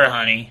like, sure,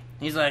 honey.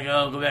 He's like,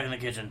 oh, go back in the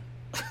kitchen.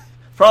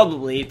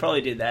 He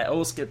probably did that.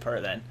 We'll skip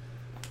her then.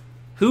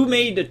 Who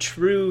made a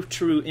true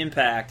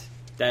impact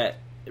that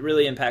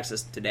really impacts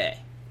us today?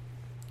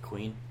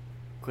 Queen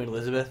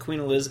Elizabeth.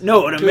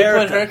 No, in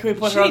America. Can we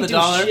put her on the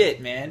dollar? Shit,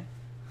 man.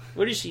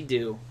 What did she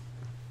do?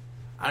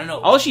 I don't know.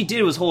 All she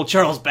did was hold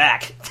Charles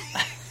back.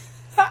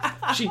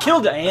 She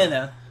killed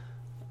Diana.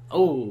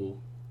 Oh,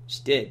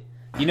 she did.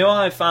 You know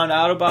how I found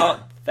out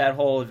about that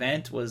whole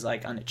event was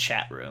like on a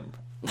chat room.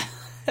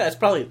 That's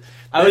probably.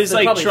 I was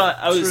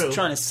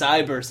trying to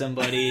cyber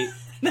somebody,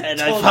 and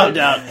I found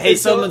out. Hey,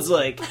 someone's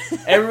like,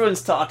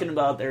 everyone's talking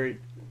about the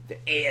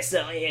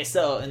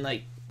ASL, and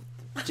like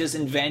just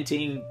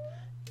inventing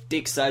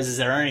dick sizes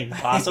that aren't even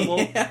possible.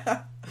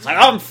 Yeah. It's like,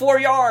 I'm 4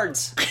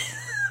 yards.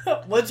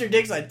 What's your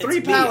dick size? 3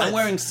 It's pallets. Me. I'm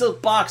wearing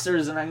silk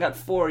boxers and I got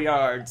 4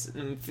 yards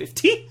and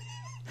 15.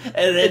 And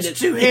then it's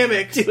 2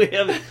 hammocks.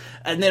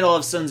 And then all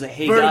of a sudden it's like,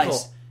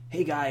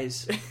 hey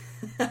guys.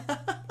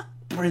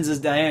 Princess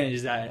Diana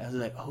just died. I was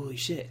like, holy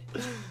shit.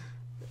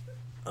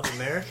 Of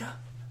America?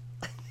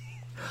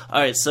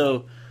 Alright,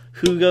 so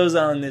who goes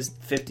on this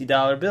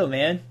 $50 bill,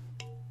 man?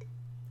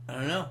 I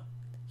don't know.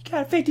 You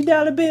got a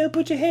 $50 bill,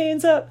 put your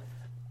hands up.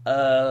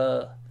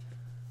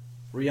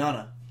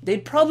 Rihanna.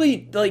 They'd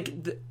probably, like,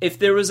 if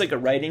there was, like, a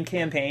writing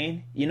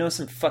campaign,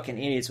 some fucking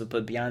idiots would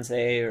put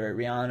Beyonce or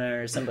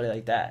Rihanna or somebody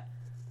like that.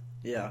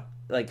 Yeah.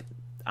 Like,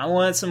 I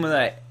want someone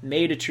that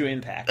made a true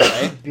impact,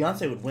 right?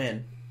 Beyonce would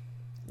win.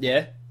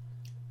 Yeah?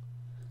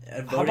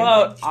 How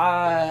about,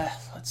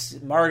 let's see,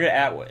 Margaret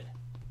Atwood?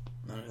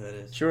 I don't know who that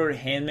is. She wrote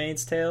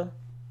Handmaid's Tale.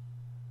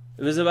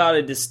 It was about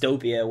a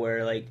dystopia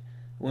where, like,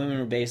 women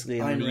were basically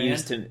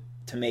used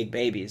to make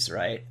babies,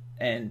 right?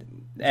 And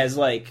as,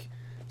 like,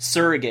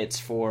 surrogates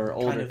for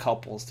older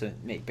couples to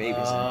make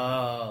babies.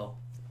 Oh.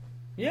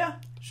 Yeah,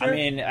 sure. I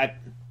mean,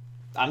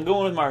 I'm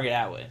going with Margaret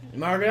Atwood.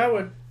 Margaret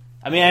Atwood.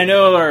 I mean, I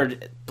know our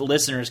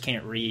listeners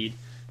can't read,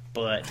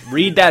 but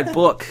read that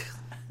book.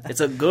 It's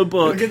a good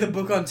book. Look at the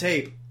book on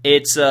tape.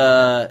 It's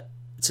a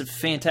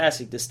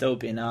fantastic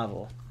dystopian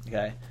novel.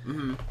 Okay.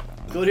 Mm-hmm.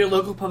 Go to your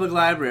local public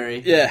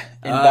library. Yeah,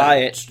 and buy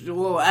it.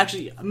 Well,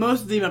 actually,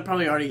 most of them are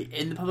probably already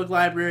in the public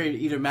library,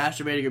 either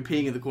masturbating or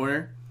peeing in the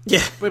corner.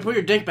 Yeah. But put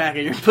your dick back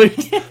in your... Put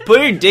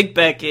your dick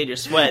back in your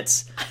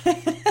sweats.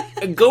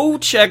 Go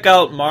check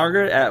out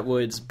Margaret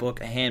Atwood's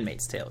book, A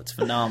Handmaid's Tale. It's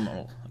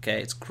phenomenal.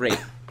 Okay, it's great.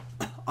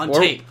 On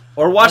tape.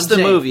 Or watch the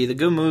movie. The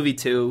good movie,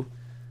 too.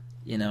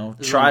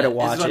 Try to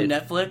watch it. Is it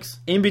on Netflix?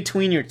 In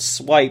between your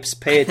swipes,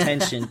 pay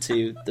attention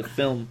to the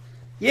film.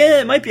 Yeah,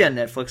 it might be on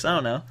Netflix. I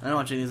don't know. I don't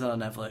watch any of these on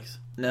Netflix.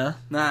 No?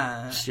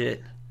 Nah.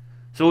 Shit.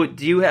 So,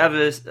 do you have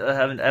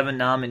a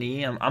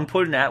nominee? I'm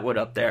putting Atwood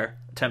up there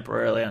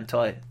temporarily until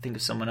I think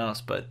of someone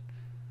else, but...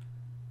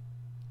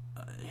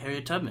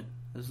 Harriet Tubman.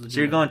 So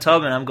you're going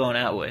Tubman, I'm going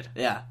Atwood.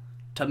 Yeah.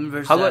 Tubman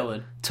versus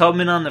Atwood.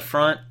 Tubman on the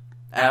front,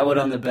 Atwood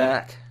on the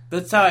back.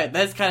 That's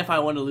kind of how I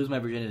wanted to lose my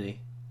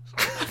virginity.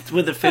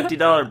 With a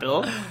 $50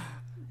 bill?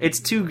 It's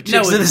two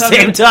chicks at the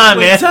same time,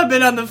 man.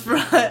 Tubman on the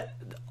front,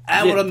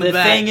 Atwood on the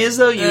back. The thing is,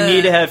 though, you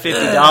need to have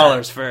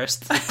 $50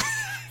 first.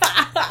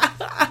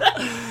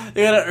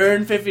 You gotta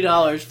earn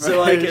 $50 first.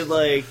 So I could,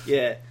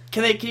 yeah.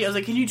 I was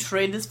like, can you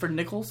trade this for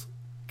nickels?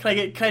 Can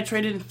I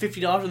trade in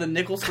 $50 with the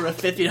nickels for a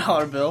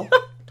 $50 bill?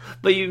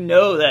 But you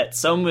know that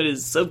some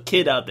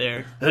kid out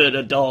there, an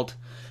adult,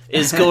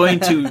 is going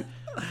to,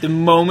 the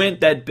moment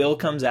that bill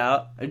comes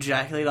out,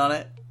 ejaculate on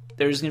it.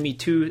 There's going to be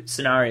 2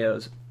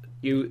 scenarios.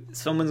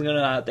 Someone's going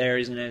to out there,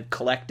 he's going to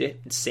collect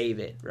it and save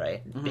it,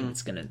 right? Mm-hmm. And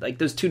it's going to, like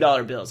those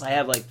 $2 bills. I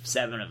have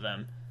 7 of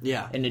them.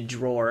 Yeah. in a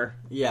drawer.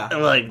 Yeah.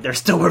 And like they're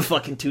still worth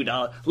fucking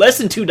 $2, less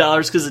than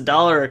 $2 because a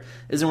dollar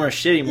isn't worth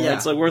shit anymore. Yeah.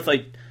 It's like worth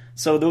like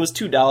so those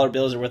 $2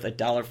 bills are worth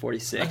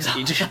 $1.46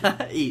 each.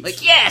 Each.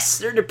 Like yes,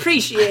 they're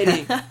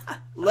depreciating.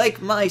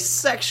 Like my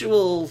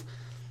sexual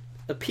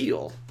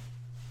appeal.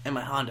 And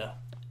my Honda.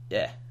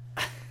 Yeah.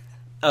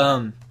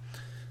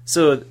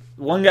 So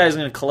one guy's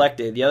gonna collect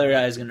it, the other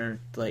guy's gonna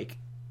like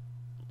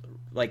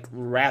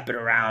wrap it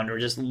around or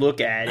just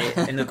look at it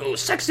and they'll go,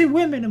 sexy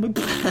women. I'm like,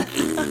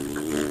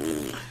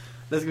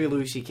 That's gonna be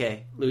Louis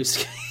C.K.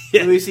 Louis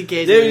Yeah. Louis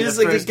C.K. Dude, just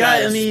like a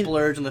guy, I mean,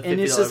 splurge on the $50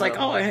 and it's just like,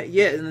 bill. oh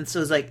yeah, and then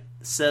so it's like,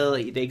 so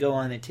like, they go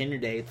on a Tinder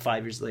date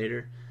 5 years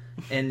later,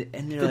 and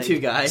they're The like, two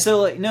guys?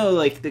 So like, no,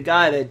 like the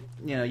guy that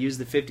used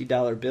the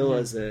 $50 bill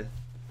as a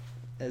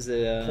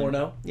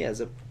Porno? yeah,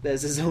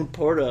 as his own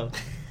porno.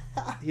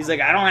 He's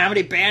like, I don't have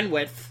any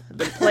bandwidth. I've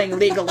been playing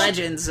League of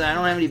Legends. I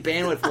don't have any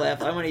bandwidth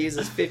left. I'm going to use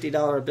this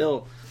 $50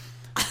 bill.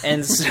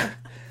 And so,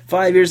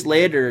 5 years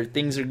later,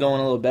 things are going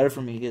a little better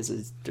for me because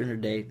it's dinner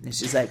date. And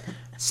she's like,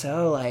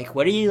 so, like,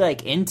 what are you,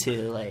 like,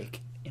 into?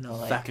 Like,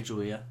 like...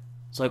 Sacagawea.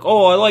 It's like,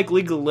 oh, I like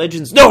League of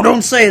Legends. No,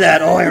 don't say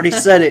that. Oh, I already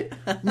said it.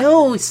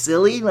 No,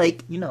 silly.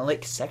 Like,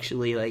 like,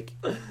 sexually, like,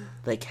 do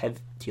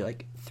you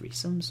like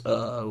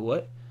threesomes?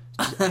 What?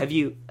 Have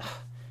you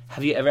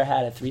ever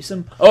had a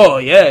threesome? Oh,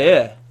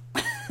 yeah.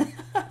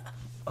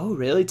 Oh,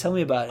 really? Tell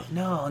me about it.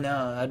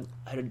 No,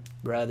 I'd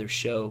rather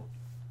show.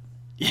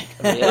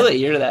 Really?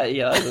 You're that?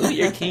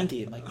 You're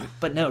kinky. I'm like,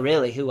 but no,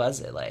 really, who was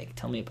it? Like,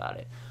 tell me about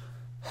it.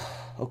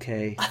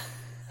 Okay.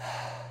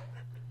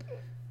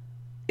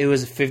 It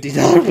was a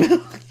 $50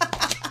 bill.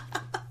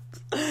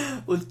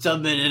 With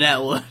Tubman and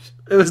Atwood.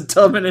 It was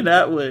Tubman and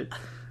Atwood.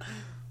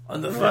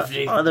 On the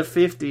 50. On the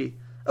 50.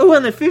 Oh,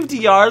 on the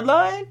 50-yard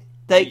line?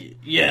 Like,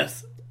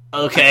 yes.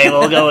 okay,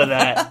 we'll go with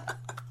that.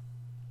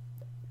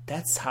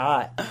 That's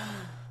hot.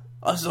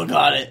 I still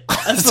got it.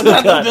 I still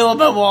got the bill in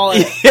my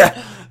wallet.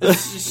 Yeah.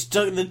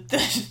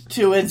 The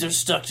two ends are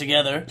stuck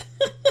together.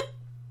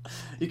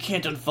 You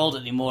can't unfold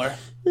anymore.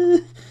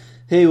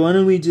 Hey, why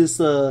don't we just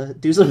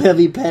do some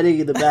heavy petting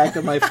in the back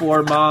of my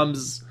 4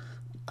 moms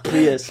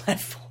Prius? My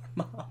 4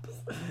 moms.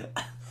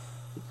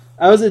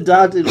 I was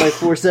adopted by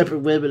 4 separate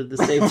women at the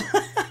same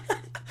time.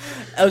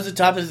 I was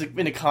adopted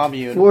in a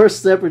commune. 4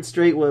 separate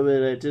straight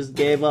women that just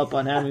gave up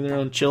on having their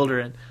own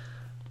children.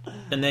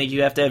 And then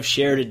you have to have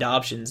shared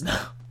adoptions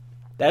now.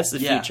 That's the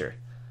future.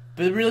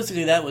 But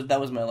realistically, that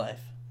was my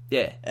life.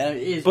 Yeah.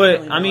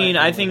 But, I mean,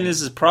 I think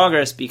this is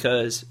progress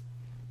because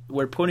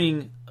we're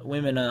putting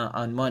women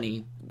on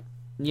money,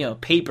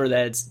 paper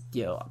that's,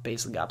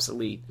 basically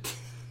obsolete.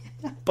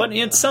 But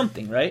it's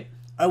something, right?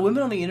 Are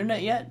women on the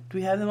internet yet? Do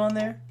we have them on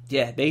there?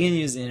 Yeah, they can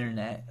use the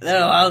internet.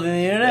 They're allowed on the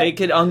internet? They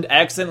could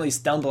accidentally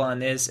stumble on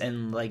this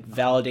and, like,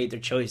 validate their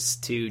choice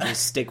to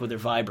just stick with their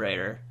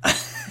vibrator.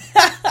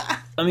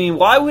 I mean,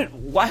 why would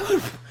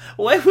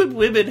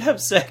women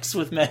have sex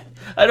with men?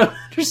 I don't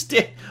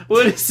understand.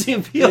 What is the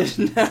appeal?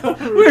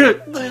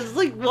 It's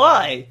like,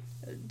 why?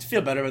 To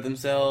feel better with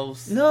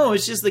themselves. No,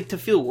 it's just like to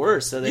feel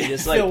worse. So they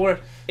just like feel worse.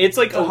 It's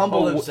like to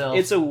humble themselves.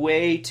 It's a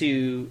way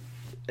to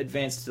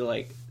advance to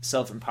like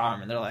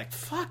self-empowerment. They're like,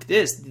 fuck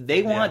this.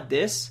 They want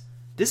this.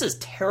 This is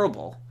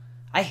terrible.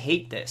 I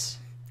hate this.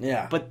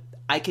 Yeah. But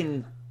I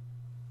can,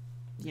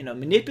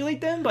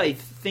 manipulate them by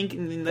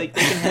thinking like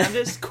they can have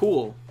this.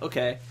 Cool.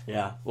 Okay.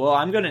 Yeah. Well,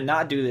 I'm going to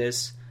not do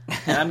this,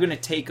 and I'm going to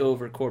take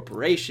over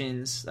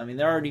corporations. I mean,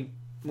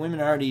 women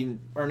are already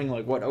earning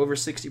like what, over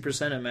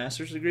 60% of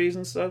master's degrees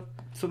and stuff.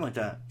 Something like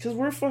that. Because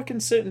we're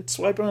fucking sitting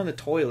swiping on the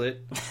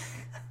toilet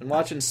and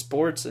watching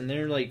sports, and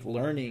they're like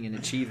learning and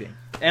achieving.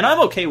 And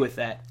I'm okay with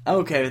that. I'm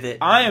okay with it.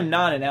 I am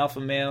not an alpha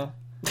male.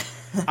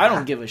 I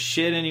don't give a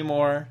shit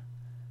anymore.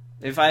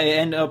 If I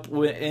end up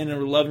in a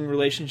loving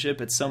relationship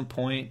at some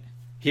point,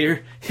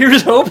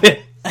 here's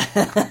hoping.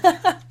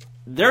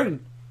 They're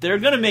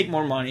gonna make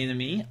more money than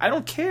me. I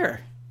don't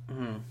care.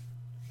 Mm-hmm.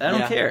 I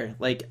don't care.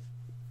 Like,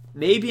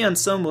 maybe on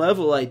some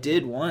level I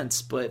did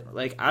once, but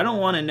like I don't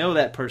want to know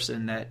that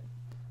person that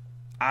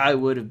I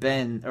would have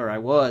been or I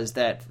was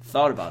that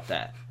thought about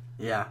that.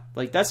 Yeah.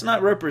 Like, that's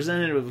not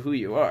representative of who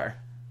you are.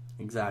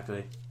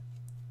 Exactly.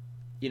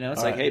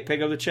 It's like, hey,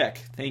 pick up the check.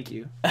 Thank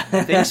you.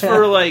 Thanks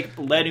for, like,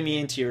 letting me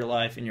into your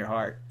life and your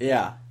heart.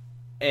 Yeah.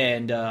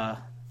 And,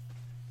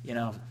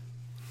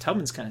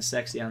 Tubman's kind of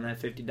sexy on that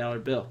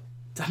 $50 bill.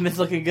 Tubman's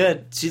looking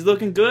good. She's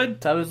looking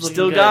good. Tubman's looking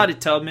still good. got it,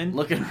 Tubman.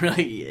 Looking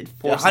really...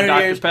 Pour some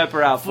Dr.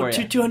 Pepper out for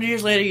you. 200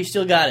 years later, you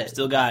still got it.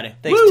 Still got it.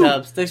 Thanks, Woo!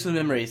 Tubbs. Thanks for the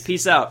memories.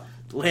 Peace out.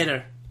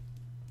 Later.